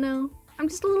me, you know? I'm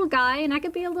just a little guy and I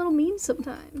could be a little mean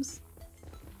sometimes.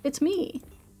 It's me.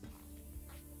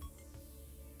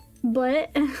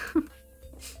 But...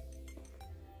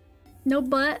 no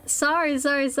but. Sorry.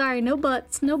 No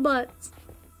buts. No buts.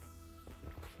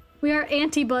 We are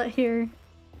anti-butt here.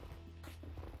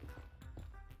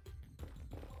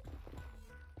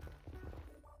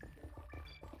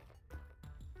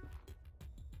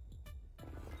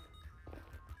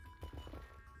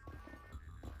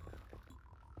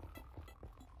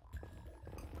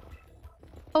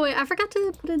 Oh wait, I forgot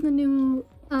to put in the new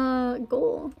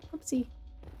goal. Oopsie.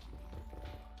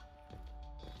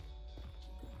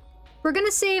 We're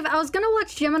gonna save. I was gonna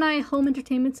watch Gemini Home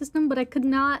Entertainment System, but I could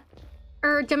not,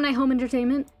 or Gemini Home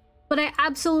Entertainment, but I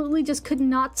absolutely just could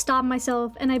not stop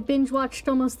myself, and I binge watched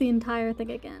almost the entire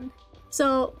thing again.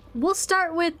 So we'll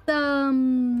start with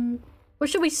what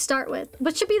should we start with?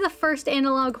 What should be the first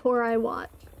analog horror I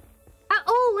watch?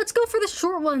 Oh, let's go for the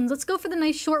short ones. Let's go for the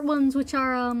nice short ones, which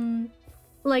are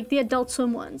like the Adult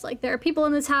Swim ones. Like, there are people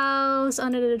in this house,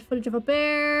 unedited footage of a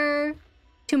bear,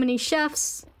 too many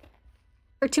chefs,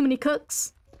 or too many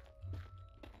cooks.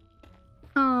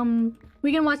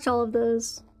 We can watch all of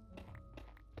those.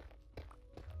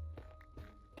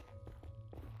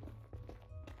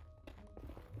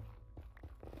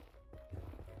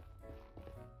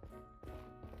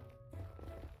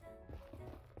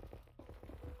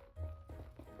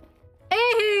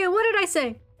 Hey, what did I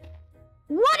say?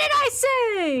 What did I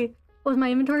say? Was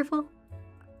my inventory full?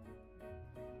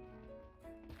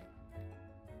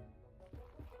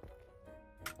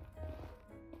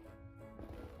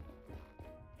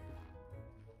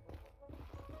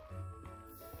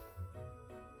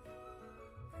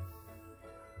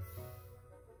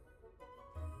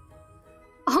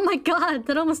 Oh my god,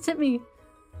 that almost hit me.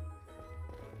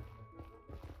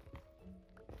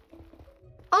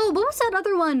 Oh, what was that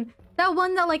other one? That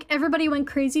one that like everybody went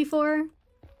crazy for?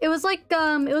 It was like,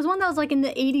 it was one that was like in the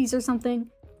 80s or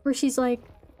something, where she's like,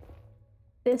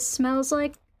 this smells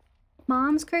like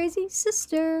mom's crazy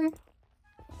sister.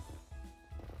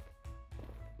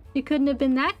 You couldn't have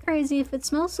been that crazy if it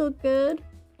smells so good.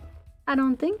 I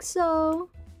don't think so.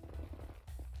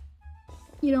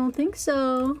 You don't think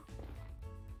so?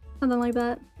 Something like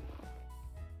that.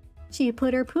 She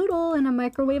put her poodle in a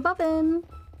microwave oven.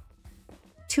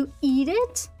 To eat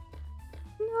it?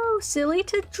 No, silly,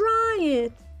 to dry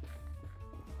it.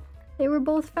 They were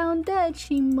both found dead.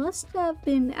 She must have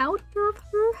been out of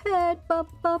her head. Ba,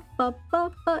 ba, ba,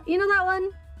 ba, ba. You know that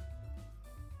one?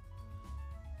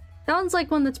 That one's like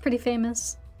one that's pretty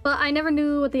famous. But I never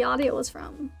knew what the audio was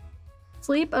from.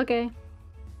 Sleep? Okay.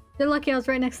 They're lucky I was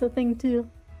right next to the thing too.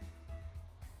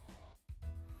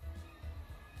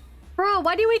 Bro,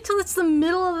 why do you wait till it's the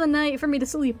middle of the night for me to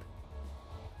sleep?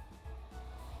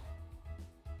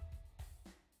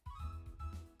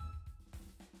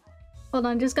 Hold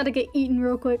on, just gotta get eaten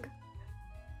real quick.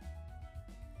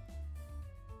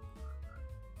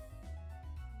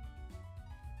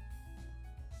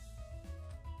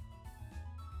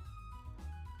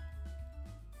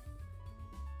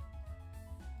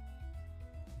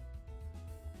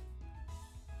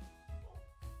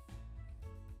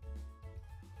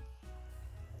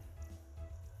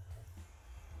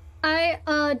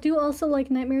 I do also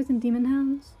like Nightmares and Demon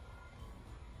Hounds.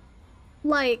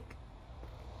 Like,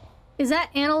 is that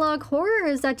analog horror, or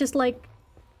is that just like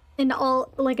an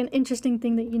interesting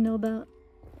thing that you know about?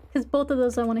 Because both of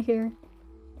those I want to hear.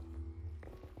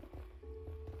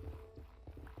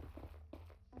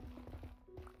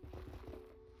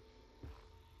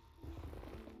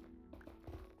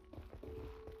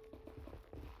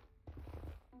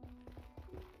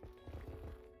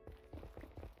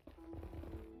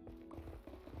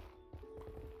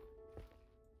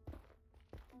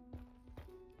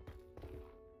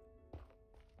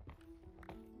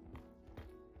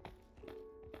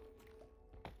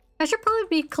 I should probably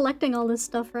be collecting all this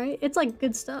stuff, right? It's like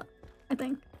good stuff, I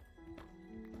think.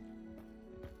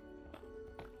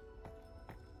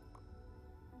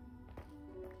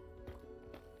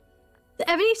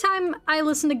 Every time I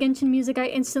listen to Genshin music, I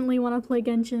instantly want to play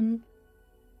Genshin.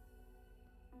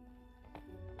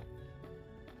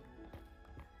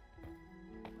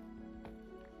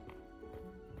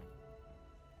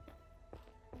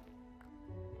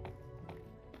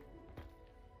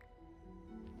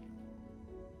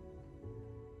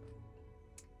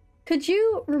 Could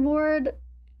you reward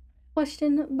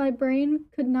question? My brain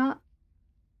could not.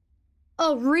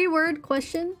 Oh, reword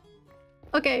question?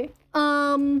 Okay.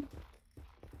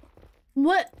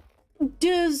 What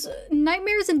does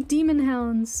Nightmares and Demon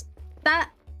Hounds?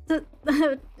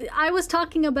 I was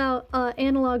talking about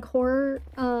analog horror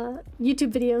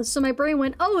YouTube videos, so my brain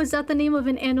went, oh, is that the name of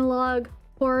an analog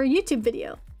horror YouTube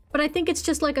video? But I think it's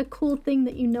just like a cool thing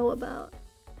that you know about.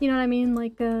 You know what I mean?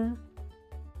 Like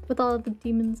with all of the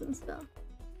demons and stuff.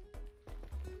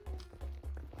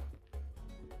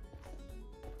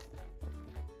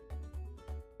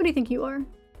 What do you think you are?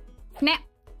 Nah.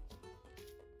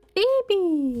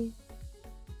 Baby!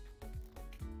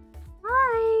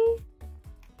 Hi!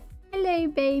 Hello,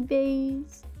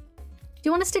 babies. Do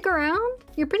you want to stick around?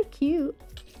 You're pretty cute.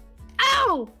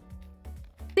 Ow!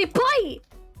 They bite!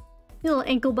 You little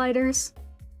ankle biters.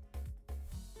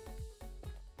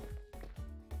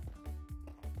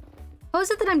 How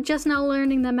is it that I'm just now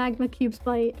learning that magma cubes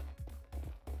bite?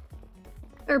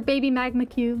 Or baby magma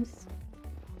cubes.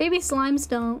 Baby slimes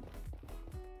don't.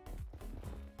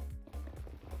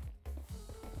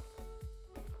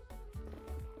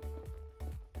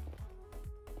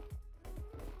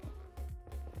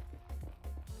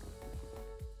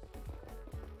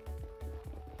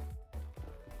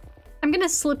 I'm gonna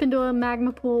slip into a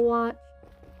magma pool watch.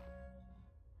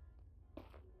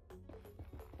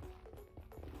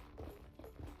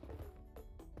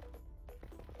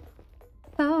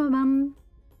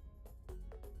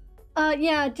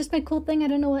 Yeah, just my cool thing. I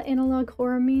don't know what analog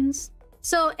horror means.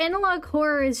 So analog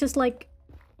horror is just like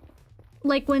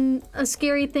when a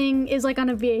scary thing is like on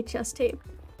a VHS tape,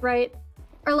 right?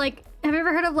 Or like, have you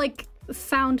ever heard of like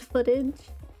found footage?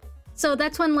 So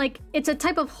that's when like, it's a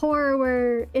type of horror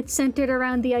where it's centered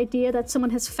around the idea that someone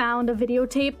has found a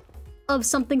videotape of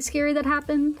something scary that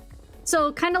happened.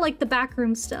 So kind of like the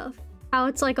backroom stuff. How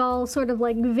it's like all sort of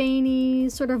like veiny,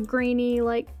 sort of grainy,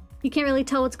 like you can't really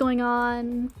tell what's going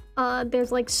on.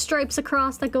 There's like stripes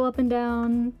across that go up and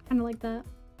down, kind of like that.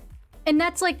 And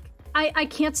that's like, I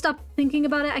can't stop thinking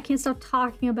about it. I can't stop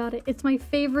talking about it. It's my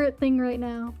favorite thing right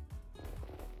now.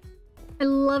 I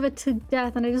love it to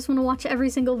death, and I just want to watch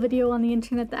every single video on the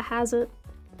internet that has it.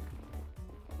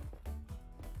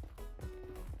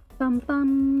 Bum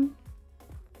bum.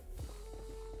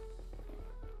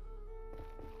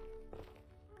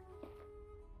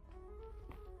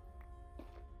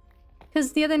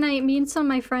 Because the other night, me and some of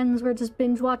my friends were just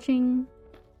binge watching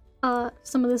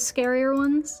some of the scarier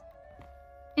ones.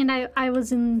 And I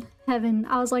was in heaven.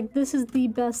 I was like, this is the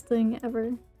best thing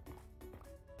ever.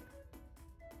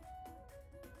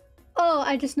 Oh,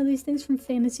 I just know these things from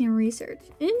fantasy and research.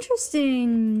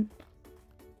 Interesting.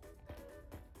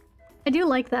 I do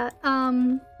like that.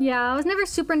 Yeah, I was never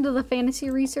super into the fantasy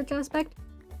research aspect.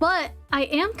 But I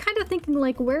am kind of thinking,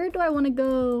 like, where do I want to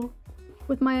go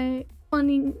with my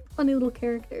funny little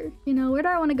character? You know, where do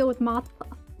I want to go with Mothpa?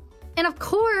 And of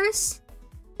course,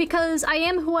 because I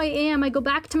am who I am, I go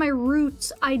back to my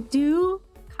roots. I do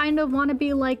kind of want to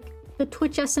be like the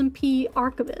TwitchSMP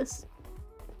archivist.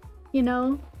 You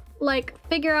know? Like,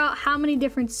 figure out how many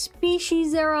different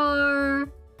species there are.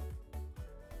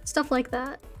 Stuff like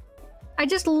that. I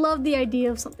just love the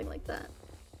idea of something like that.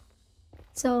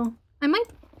 So, I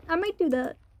might do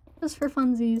that. Just for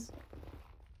funsies.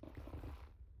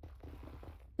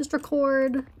 Just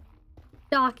record.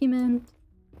 Document.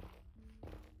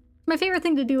 My favorite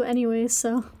thing to do anyway,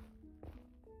 so.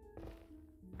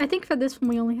 I think for this one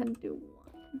we only had to do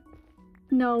one.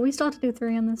 No, we still have to do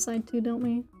 3 on this side too, don't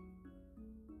we?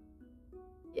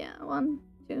 Yeah, 1,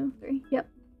 2, 3. Yep.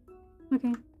 Okay.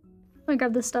 Let me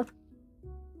grab this stuff.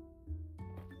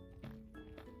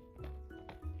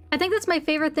 I think that's my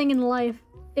favorite thing in life,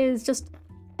 is just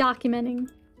documenting.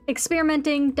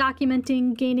 Experimenting,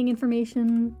 documenting, gaining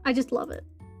information. I just love it.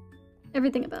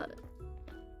 Everything about it.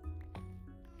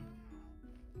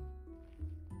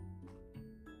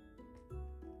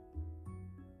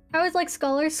 I always like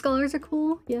scholars. Scholars are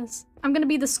cool. Yes. I'm gonna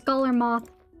be the scholar moth.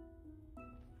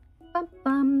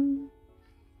 Bum.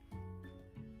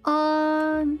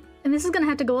 And this is gonna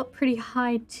have to go up pretty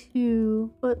high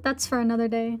too, but that's for another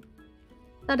day.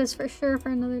 That is for sure for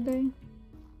another day.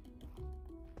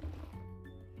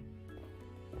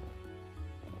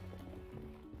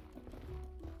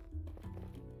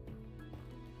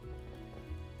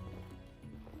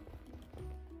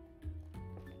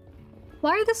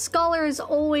 Why are the scholars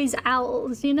always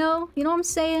owls, you know? You know what I'm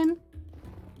saying?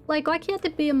 Like, why can't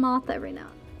it be a moth every now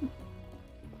and then?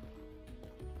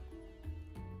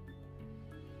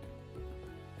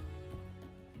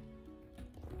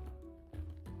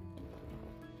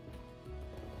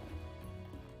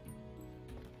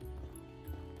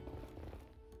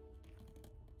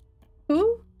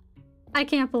 Who? I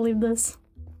can't believe this.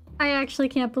 I actually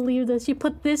can't believe this. You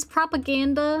put this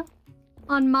propaganda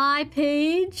on my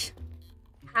page?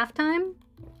 Halftime?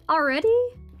 Already?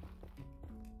 It's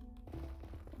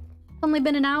only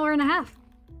been an hour and a half.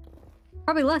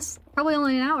 Probably less. Probably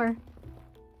only an hour.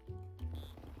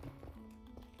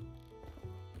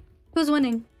 Who's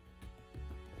winning?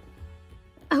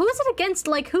 Who is it against?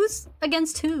 Like, who's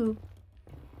against who?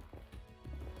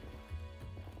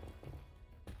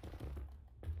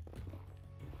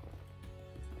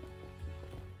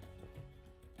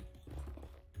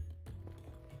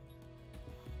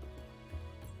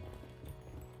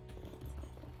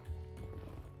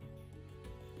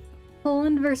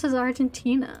 Poland versus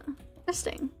Argentina.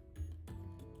 Interesting.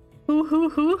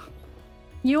 Who?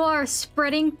 You are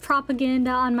spreading propaganda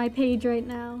on my page right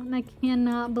now, and I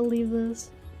cannot believe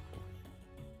this.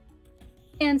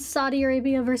 And Saudi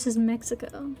Arabia versus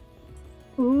Mexico.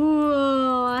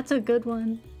 Ooh, that's a good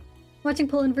one. Watching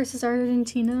Poland versus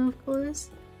Argentina, of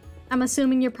course. I'm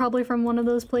assuming you're probably from one of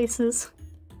those places.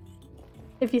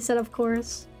 If you said of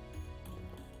course.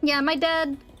 Yeah, my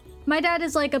dad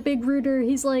is like a big rooter.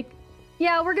 He's like,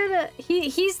 yeah, we're gonna...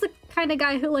 He's the kind of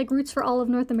guy who like roots for all of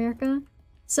North America.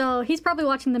 So he's probably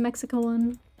watching the Mexico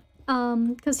one.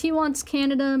 Because he wants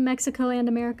Canada, Mexico, and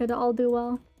America to all do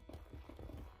well.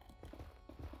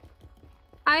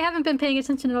 I haven't been paying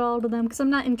attention at all to them because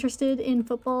I'm not interested in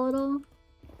football at all.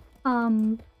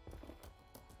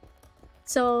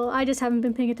 So I just haven't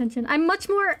been paying attention.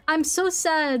 I'm so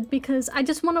sad because I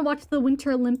just want to watch the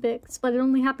Winter Olympics, but it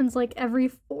only happens like every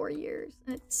 4 years.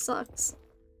 And it sucks.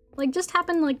 Like, just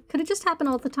happen, like, could it just happen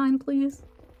all the time, please?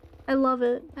 I love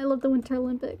it. I love the Winter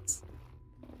Olympics.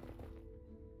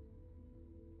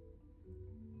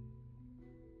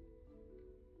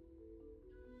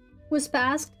 Wisp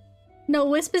asked? No,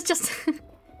 Wisp is just...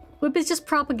 Wisp is just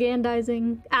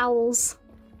propagandizing owls.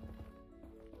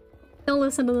 Don't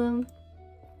listen to them.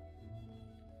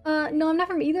 No, I'm not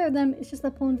from either of them. It's just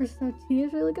that Poland versus Argentina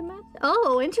is a really good match.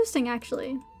 Oh, interesting,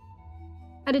 actually.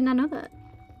 I did not know that.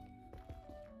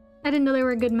 I didn't know they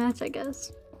were a good match, I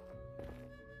guess.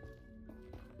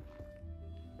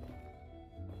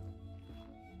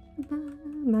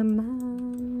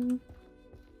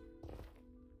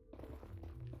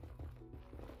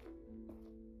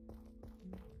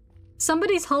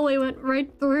 Somebody's hallway went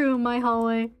right through my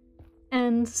hallway.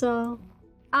 And so,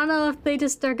 I don't know if they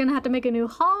just are gonna have to make a new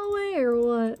hallway or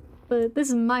what, but this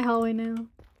is my hallway now.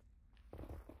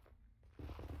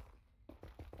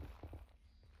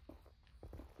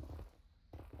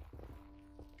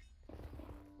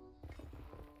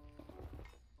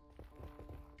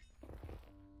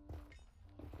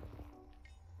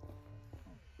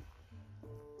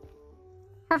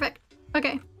 Perfect.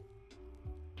 Okay.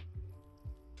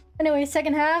 Anyway,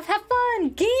 second half, have fun!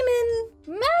 Gaming!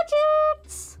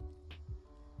 Magics!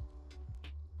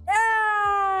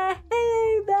 Ah!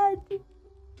 Hey, magic!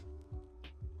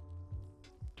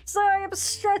 Sorry, I'm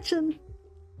stretching.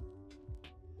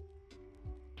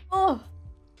 Oh!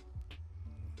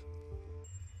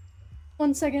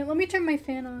 1 second, let me turn my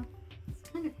fan off. It's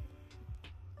kind of...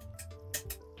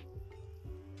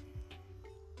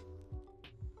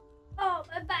 Oh,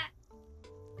 my back!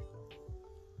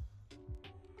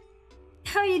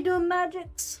 How you doing,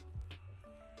 Magics?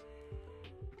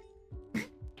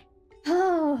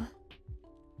 Oh.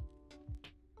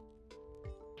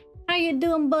 How you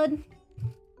doing, bud?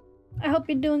 I hope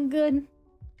you're doing good.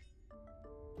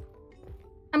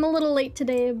 I'm a little late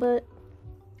today, but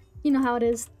you know how it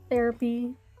is,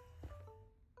 therapy.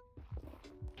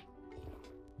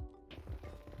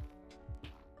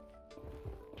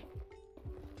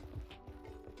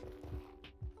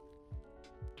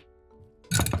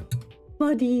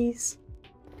 Buddies.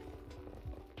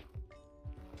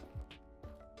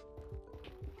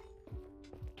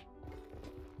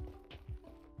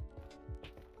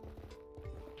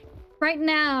 Right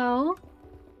now,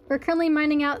 we're currently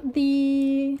mining out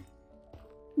the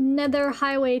nether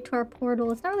highway to our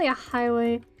portal. It's not really a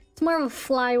highway. It's more of a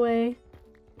flyway.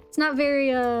 It's not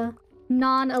very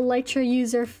non-elytra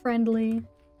user friendly.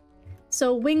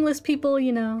 So wingless people,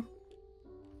 you know,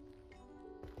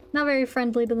 not very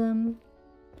friendly to them.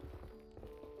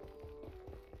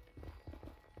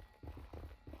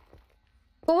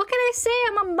 But what can I say?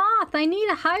 I'm a moth. I need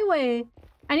a highway.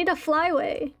 I need a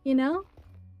flyway, you know?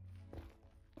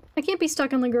 I can't be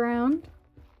stuck on the ground.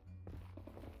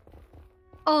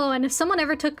 Oh, and if someone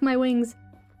ever took my wings,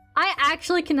 I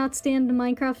actually cannot stand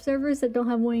Minecraft servers that don't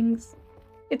have wings.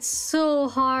 It's so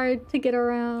hard to get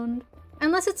around.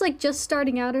 Unless it's like just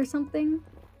starting out or something.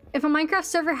 If a Minecraft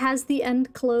server has the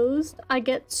end closed, I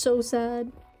get so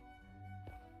sad.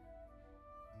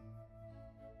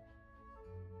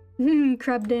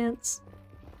 Crab dance.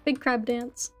 Big crab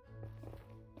dance.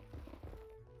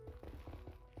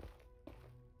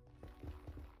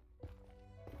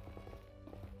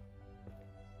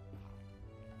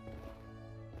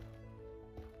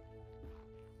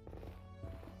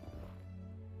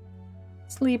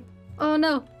 Sleep. Oh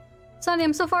no. Sonny,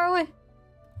 I'm so far away.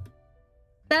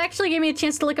 That actually gave me a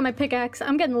chance to look at my pickaxe.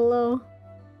 I'm getting low.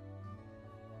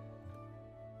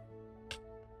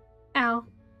 Ow.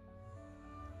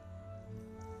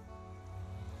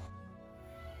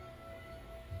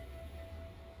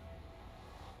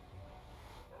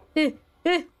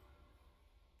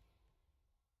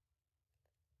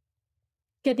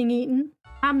 Getting eaten.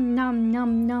 Nom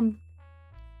nom nom.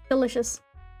 Delicious.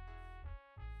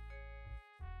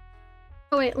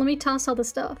 Oh wait, let me toss all the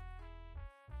stuff.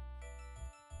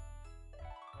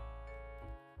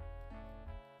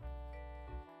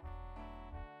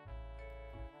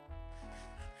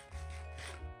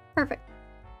 Perfect.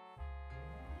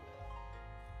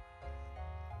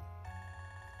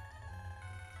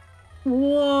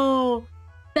 Whoa!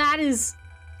 That is...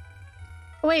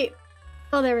 Wait.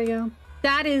 Oh, there we go.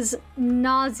 That is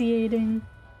nauseating.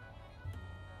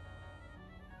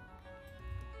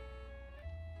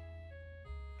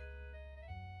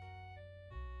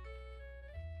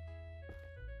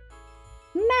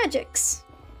 Magics.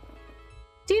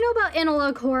 Do you know about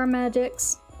analog horror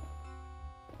magics?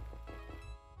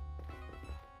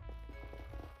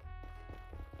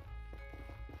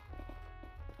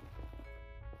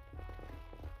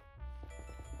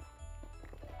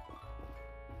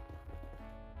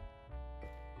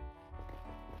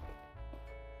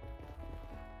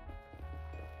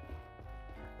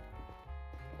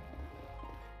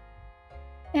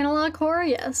 Analog horror,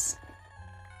 yes.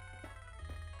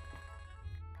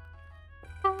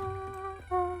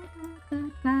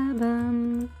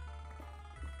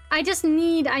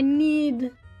 I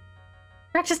need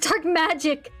practice dark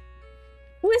magic.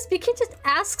 Wisp, you can't just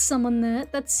ask someone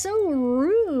that. That's so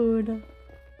rude.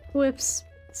 Whips,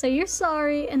 say you're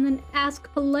sorry and then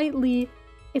ask politely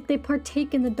if they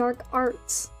partake in the dark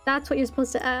arts. That's what you're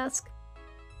supposed to ask.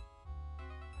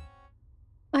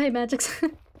 Oh, hey,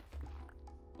 Magix.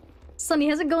 Sunny,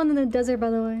 how's it going in the desert, by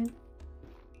the way?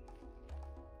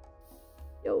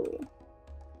 Yo.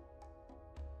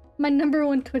 My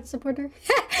 #1 Twitch supporter.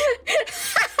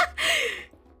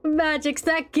 Magix,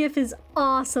 that gif is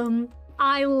awesome.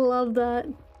 I love that.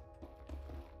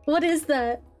 What is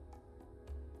that?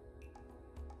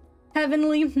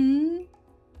 Heavenly,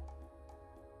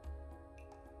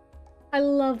 I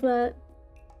love that.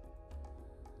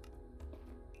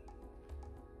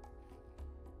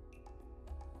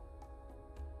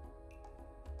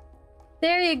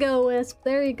 There you go, Wisp.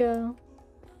 There you go.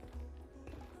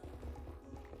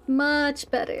 Much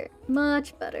better.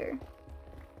 Much better.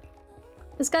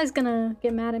 This guy's gonna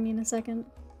get mad at me in a second.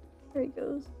 There he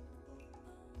goes.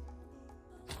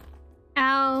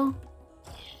 Ow.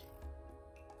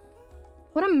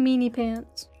 What a meanie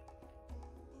pants.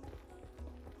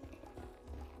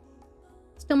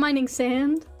 Still mining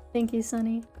sand? Thank you,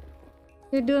 Sunny.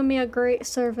 You're doing me a great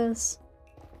service.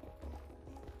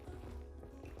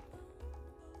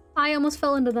 I almost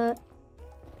fell into that.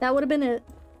 That would have been it.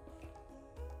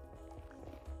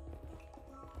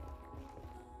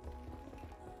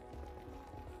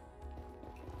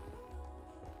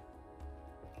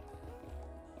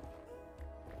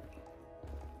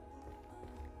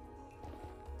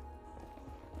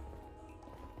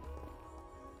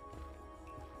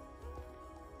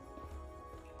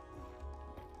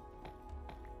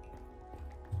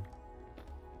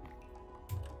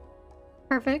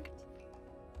 Perfect.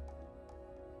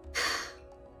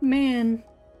 Man.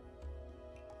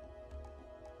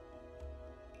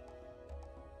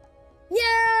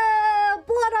 Yeah!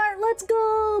 Blood art, let's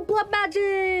go! Blood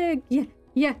magic! Yeah,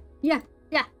 yeah, yeah,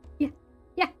 yeah, yeah,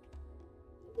 yeah.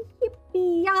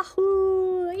 Yippee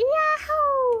yahoo!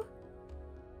 Yahoo!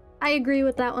 I agree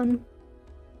with that one.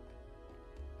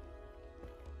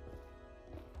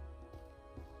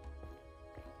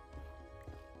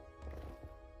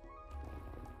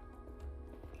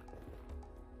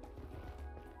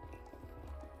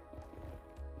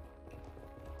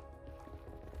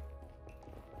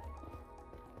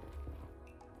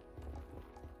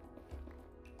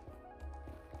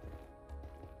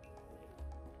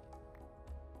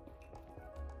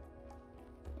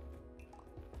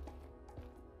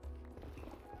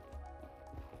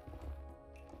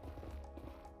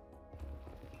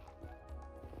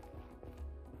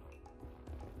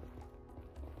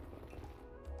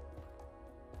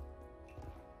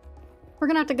 We're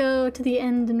gonna have to go to the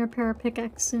end and repair our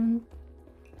pickaxe soon.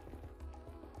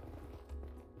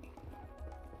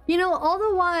 You know, all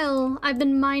the while I've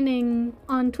been mining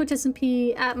on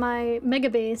TwitchSMP at my mega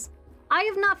base, I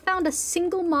have not found a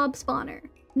single mob spawner.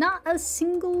 Not a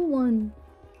single one.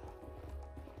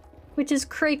 Which is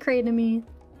cray-cray to me.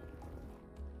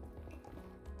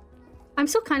 I'm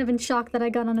still kind of in shock that I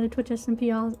got onto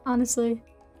TwitchSMP, honestly.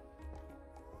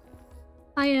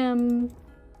 I am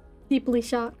deeply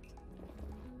shocked.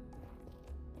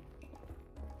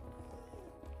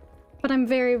 But I'm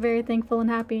very, very thankful and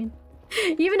happy.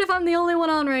 Even if I'm the only one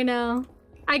on right now.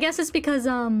 I guess it's because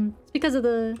of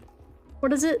the...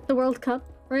 What is it? The World Cup,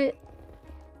 right?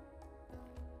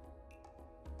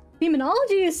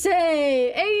 Demonology, you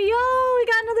say? Hey, yo! We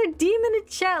got another demon in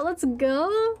chat. Let's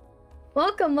go!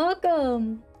 Welcome,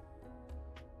 welcome!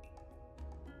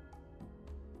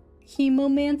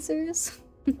 Hemomancers?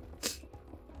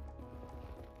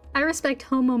 I respect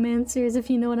homomancers, if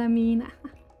you know what I mean.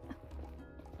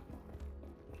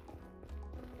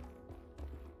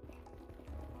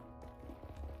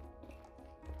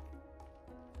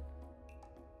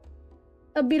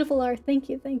 A beautiful art. Thank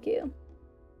you, thank you.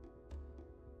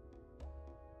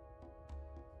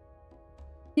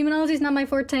 Demonology is not my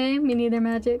forte. Me neither,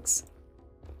 Magics.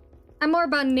 I'm more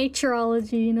about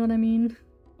natureology, you know what I mean?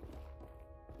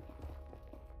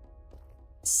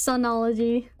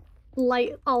 Sunology.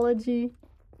 Lightology.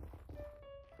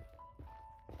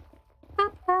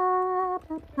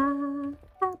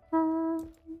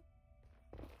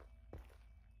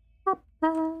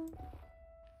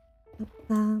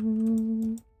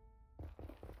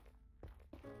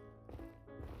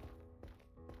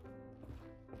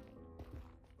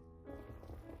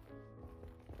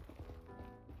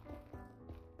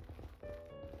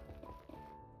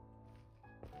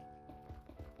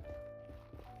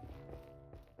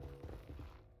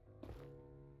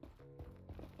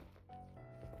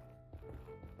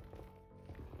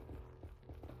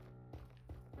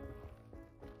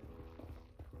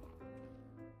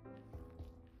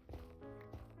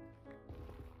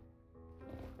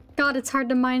 God, it's hard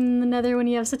to mine in the nether when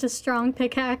you have such a strong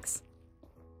pickaxe.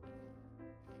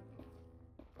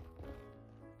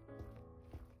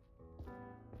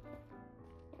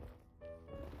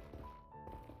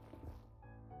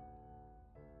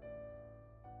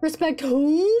 Respect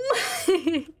whom?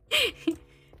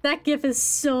 That gif is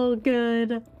so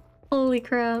good. Holy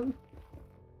crap.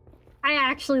 I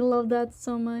actually love that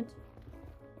so much.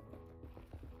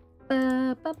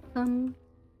 Ba-ba-bum.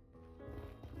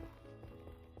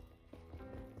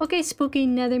 Okay, spooky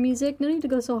nether music. No need to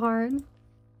go so hard.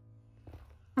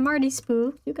 I'm already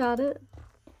spooked. You got it.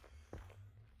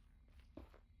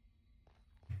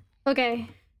 Okay.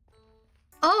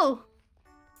 Oh!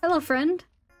 Hello, friend.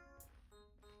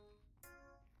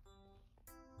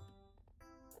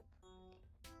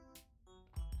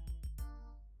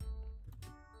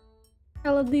 I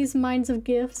love these minds of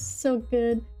gifts. So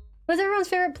good. What is everyone's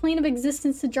favorite plane of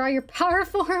existence to draw your power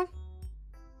form?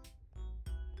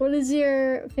 What is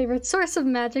your favorite source of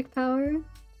magic power?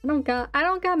 I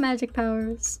don't got magic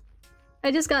powers. I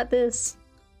just got this.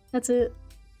 That's it.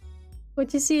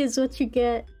 What you see is what you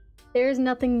get. There's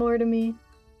nothing more to me.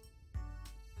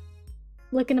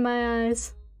 Look into my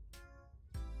eyes.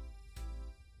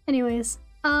 Anyways,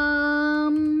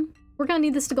 we're gonna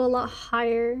need this to go a lot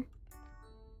higher.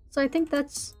 So I think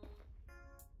that's...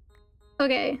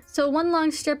 Okay, so one long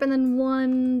strip and then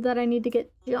one that I need to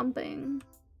get jumping.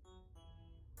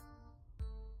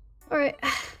 Alright,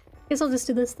 guess I'll just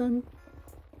do this then.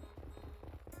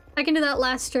 I can do that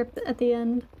last strip at the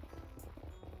end.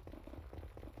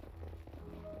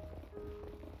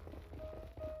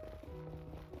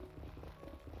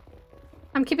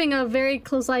 I'm keeping a very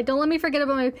close eye. Don't let me forget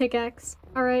about my pickaxe,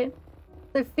 alright?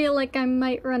 I feel like I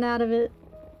might run out of it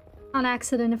on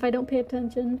accident if I don't pay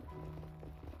attention.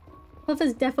 What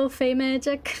is defo fey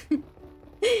magic?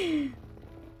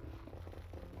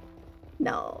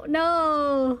 No,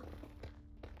 no!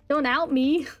 Don't out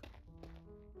me.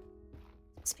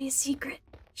 Must be a secret.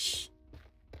 Shh.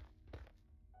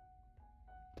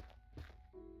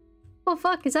 Oh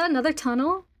fuck, is that another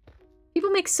tunnel? People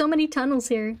make so many tunnels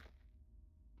here.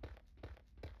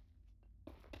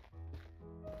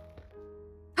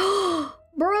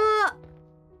 Bruh!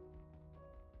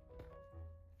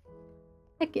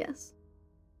 Heck yes.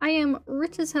 I am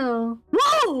rich as hell.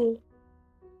 Whoa!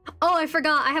 Oh, I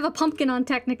forgot. I have a pumpkin on,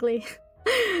 technically.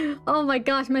 Oh my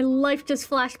gosh, my life just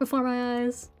flashed before my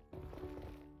eyes.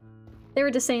 They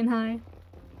were just saying hi.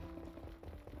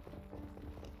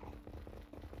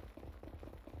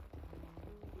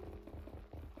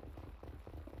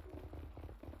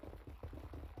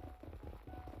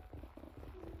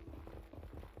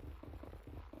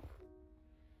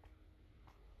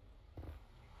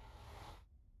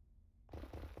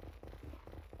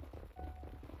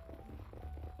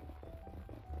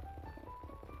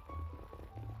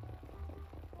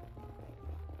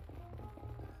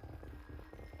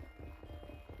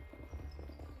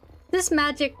 This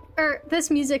magic, or this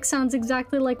music sounds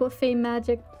exactly like what Fame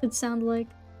Magic should sound like.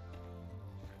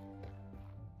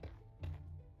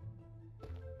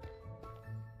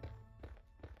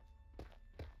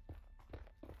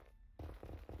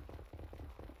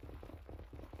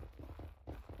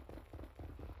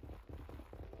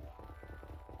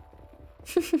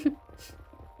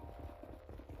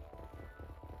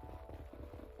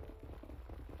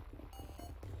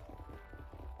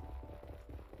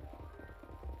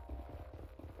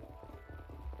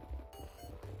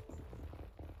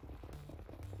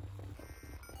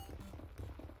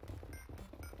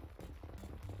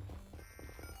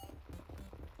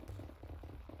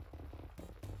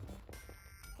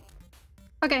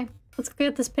 Okay, let's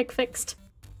get this pick fixed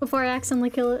before I accidentally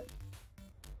kill it.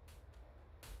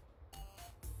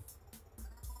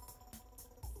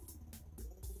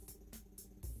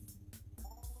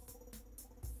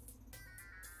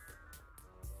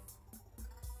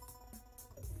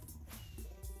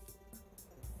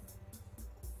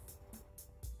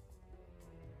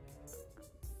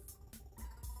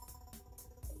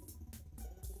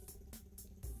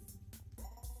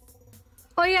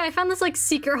 Oh yeah, I found this like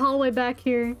secret hallway back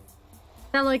here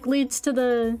that like leads to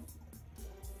the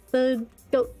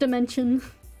goat dimension.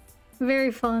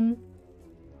 Very fun.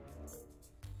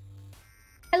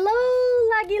 Hello,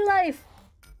 Laggy Life.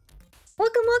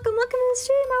 Welcome, welcome, welcome to the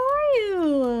stream. How are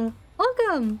you?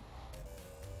 Welcome.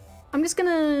 I'm just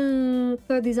gonna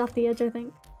throw these off the edge, I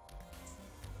think.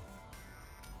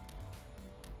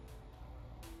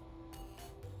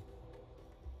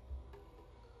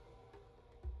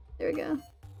 There we go.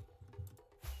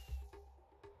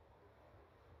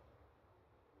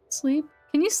 Sleep?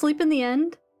 Can you sleep in the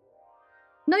end?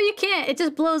 No, you can't. It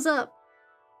just blows up.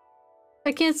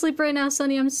 I can't sleep right now,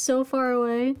 Sunny. I'm so far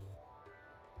away.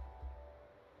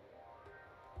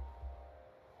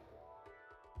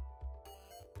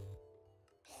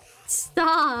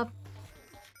 Stop.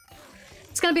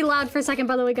 It's gonna be loud for a second,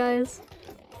 by the way, guys.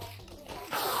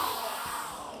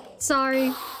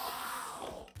 Sorry.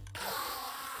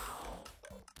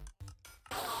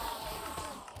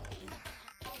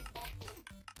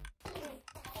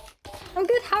 I'm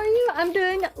good, how are you? I'm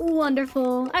doing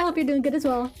wonderful. I hope you're doing good as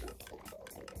well.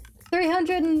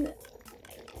 303rd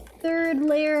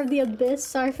layer of the abyss.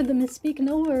 Sorry for the misspeak,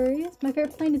 no worries. My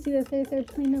favorite plane is either the third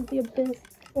plane of the abyss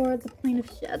or the plane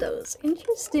of shadows.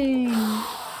 Interesting.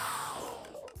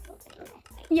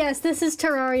 Yes, this is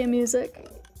Terraria music.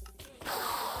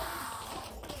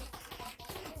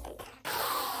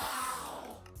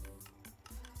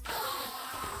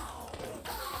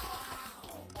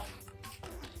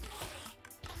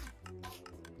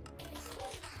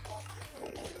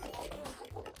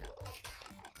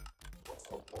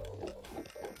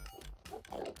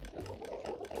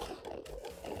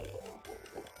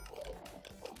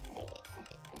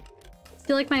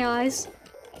 Do you like my eyes?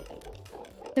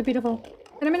 They're beautiful.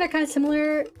 And I mean, they're kind of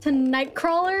similar to night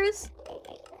crawlers.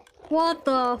 What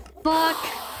the fuck?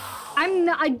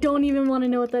 I don't even want to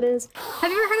know what that is. Have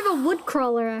you ever heard of a wood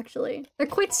crawler, actually? They're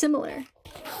quite similar.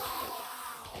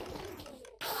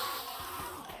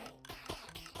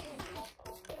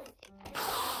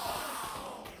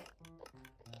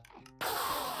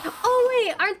 Oh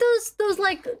wait, aren't those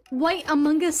like white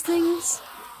Among Us things?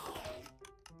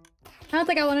 I don't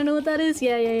think I want to know what that is.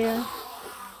 Yeah.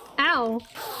 Ow.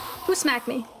 Who smacked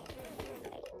me?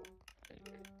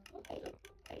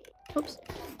 Oops.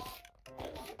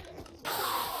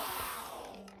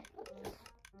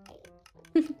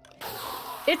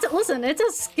 Listen, it's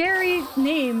a scary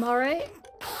name, alright?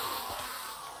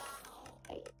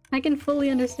 I can fully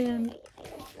understand.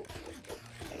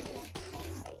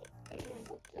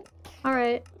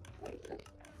 Alright.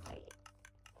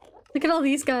 Look at all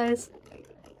these guys.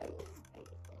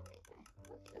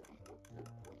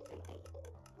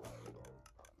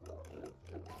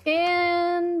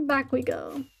 And back we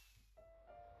go.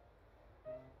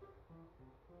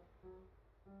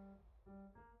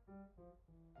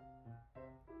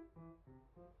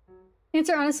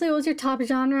 Answer honestly, what was your top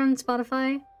genre on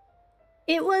Spotify?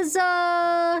 It was,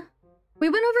 we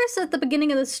went over this at the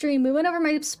beginning of the stream. We went over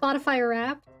my Spotify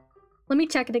Wrapped. Let me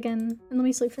check it again, and let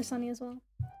me sleep for Sunny as well.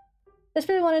 Just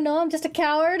really want to know, I'm just a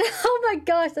coward. Oh my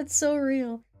gosh, that's so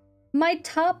real. My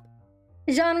top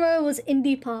genre was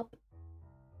indie pop.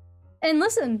 And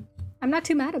listen, I'm not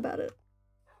too mad about it.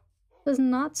 Does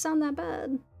not sound that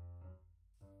bad.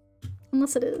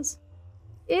 Unless it is.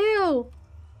 Ew!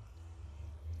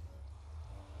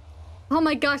 Oh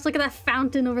my gosh, look at that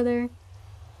fountain over there.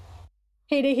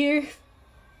 Hate it here.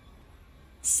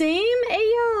 Same?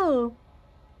 Ayo!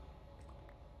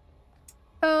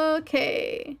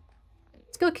 Okay.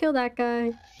 Let's go kill that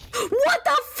guy. What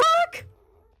the fuck?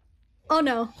 Oh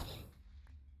no.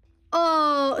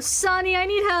 Oh, Sonny, I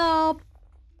need help.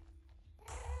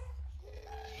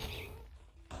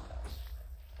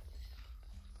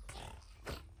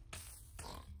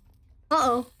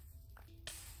 Uh-oh.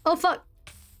 Oh, fuck.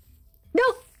 No!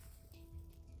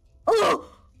 Oh!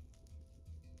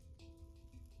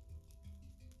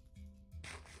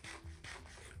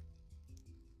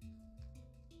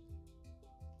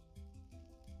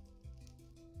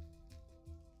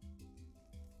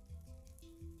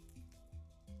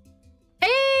 Hey,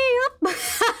 up!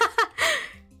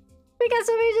 We got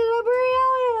some Asian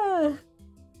Umbrella!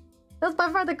 That's by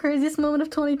far the craziest moment of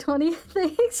 2020.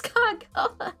 Thanks,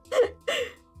 Kako.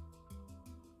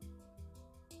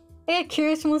 I get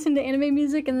curious from listening to anime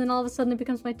music and then all of a sudden it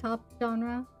becomes my top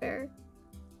genre. Fair.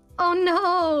 Oh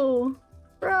no!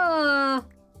 Bruh!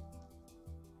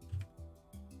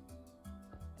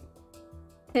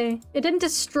 Okay, it didn't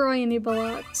destroy any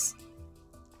blocks.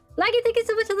 Laggy, thank you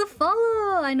so much for the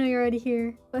follow! I know you're already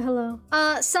here, but hello.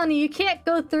 Sonny, you can't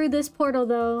go through this portal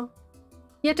though.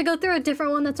 You have to go through a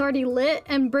different one that's already lit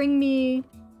and bring me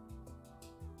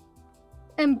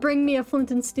a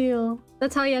flint and steel.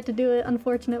 That's how you have to do it,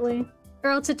 unfortunately. Or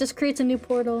else it just creates a new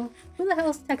portal. Who the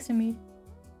hell's texting me?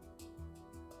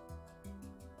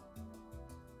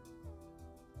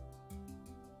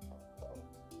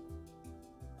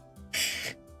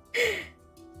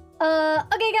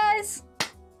 Okay guys.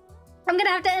 I'm gonna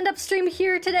have to end up stream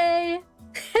here today.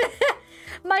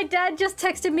 My dad just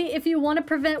texted me, if you want to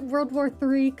prevent World War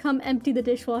III, come empty the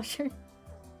dishwasher.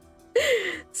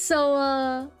 So,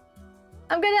 I'm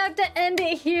gonna have to end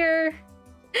it here.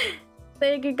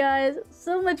 Thank you guys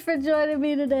so much for joining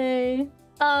me today.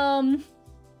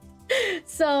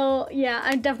 So, yeah,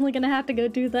 I'm definitely gonna have to go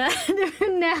do that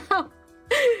now.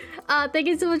 Thank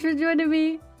you so much for joining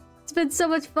me. It's been so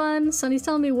much fun. Sonny's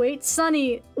telling me, wait,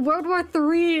 Sonny, World War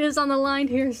III is on the line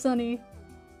here, Sonny.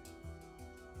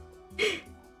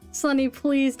 Sonny,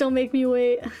 please don't make me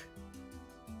wait.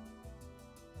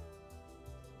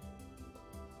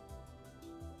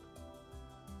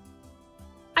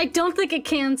 I don't think it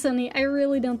can, Sonny. I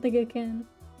really don't think it can.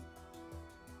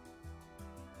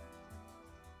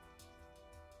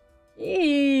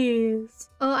 Jeez.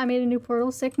 Oh, I made a new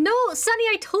portal. Sick. No, Sonny,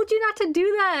 I told you not to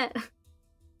do that.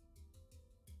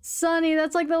 Sonny,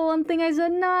 that's like the one thing I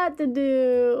said not to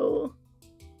do.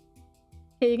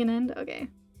 Okay, you can end? Okay.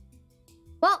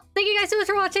 Well, thank you guys so much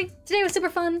for watching. Today was super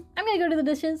fun. I'm gonna go do the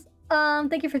dishes.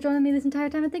 Thank you for joining me this entire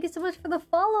time, and thank you so much for the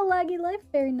follow, Laggy Life.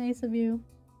 Very nice of you.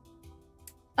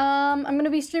 I'm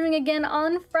gonna be streaming again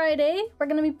on Friday. We're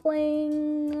gonna be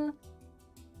playing...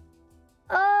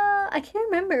 I can't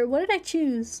remember. What did I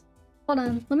choose? Hold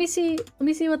on. Let me see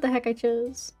what the heck I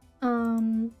chose.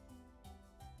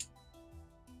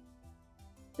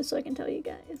 Just so I can tell you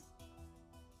guys.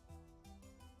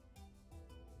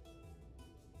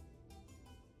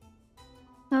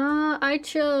 I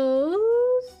chose...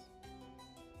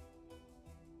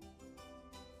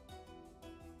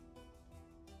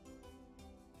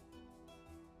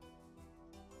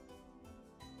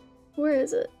 Where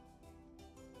is it?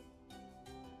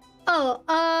 Oh,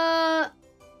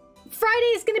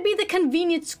 Friday is gonna be the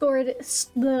convenience store.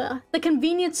 The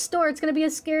convenience store. It's gonna be a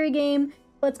scary game,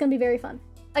 but it's gonna be very fun.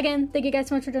 Again, thank you guys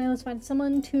so much for joining. Let's find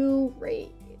someone to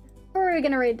raid. Who are we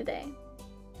gonna raid today?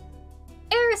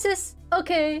 Erisys,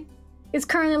 okay, is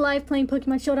currently live playing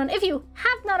Pokemon Showdown. If you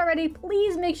have not already,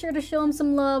 please make sure to show him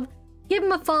some love. Give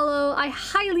him a follow. I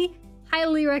highly,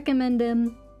 highly recommend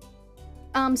him.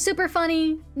 Super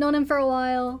funny. Known him for a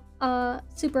while.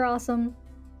 Super awesome.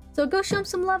 So go show him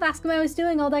some love. Ask him how he's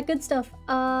doing. All that good stuff.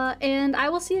 And I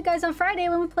will see you guys on Friday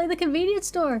when we play the convenience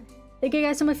store. Thank you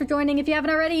guys so much for joining. If you haven't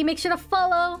already, make sure to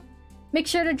follow. Make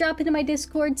sure to drop into my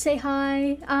Discord, say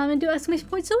hi, and do exclamation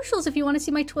point socials if you want to see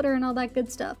my Twitter and all that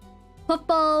good stuff.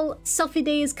 Football selfie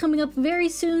day is coming up very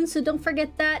soon, so don't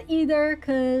forget that either,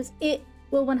 because it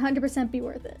will 100% be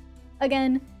worth it.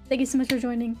 Again, thank you so much for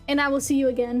joining, and I will see you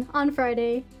again on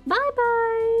Friday. Bye-bye!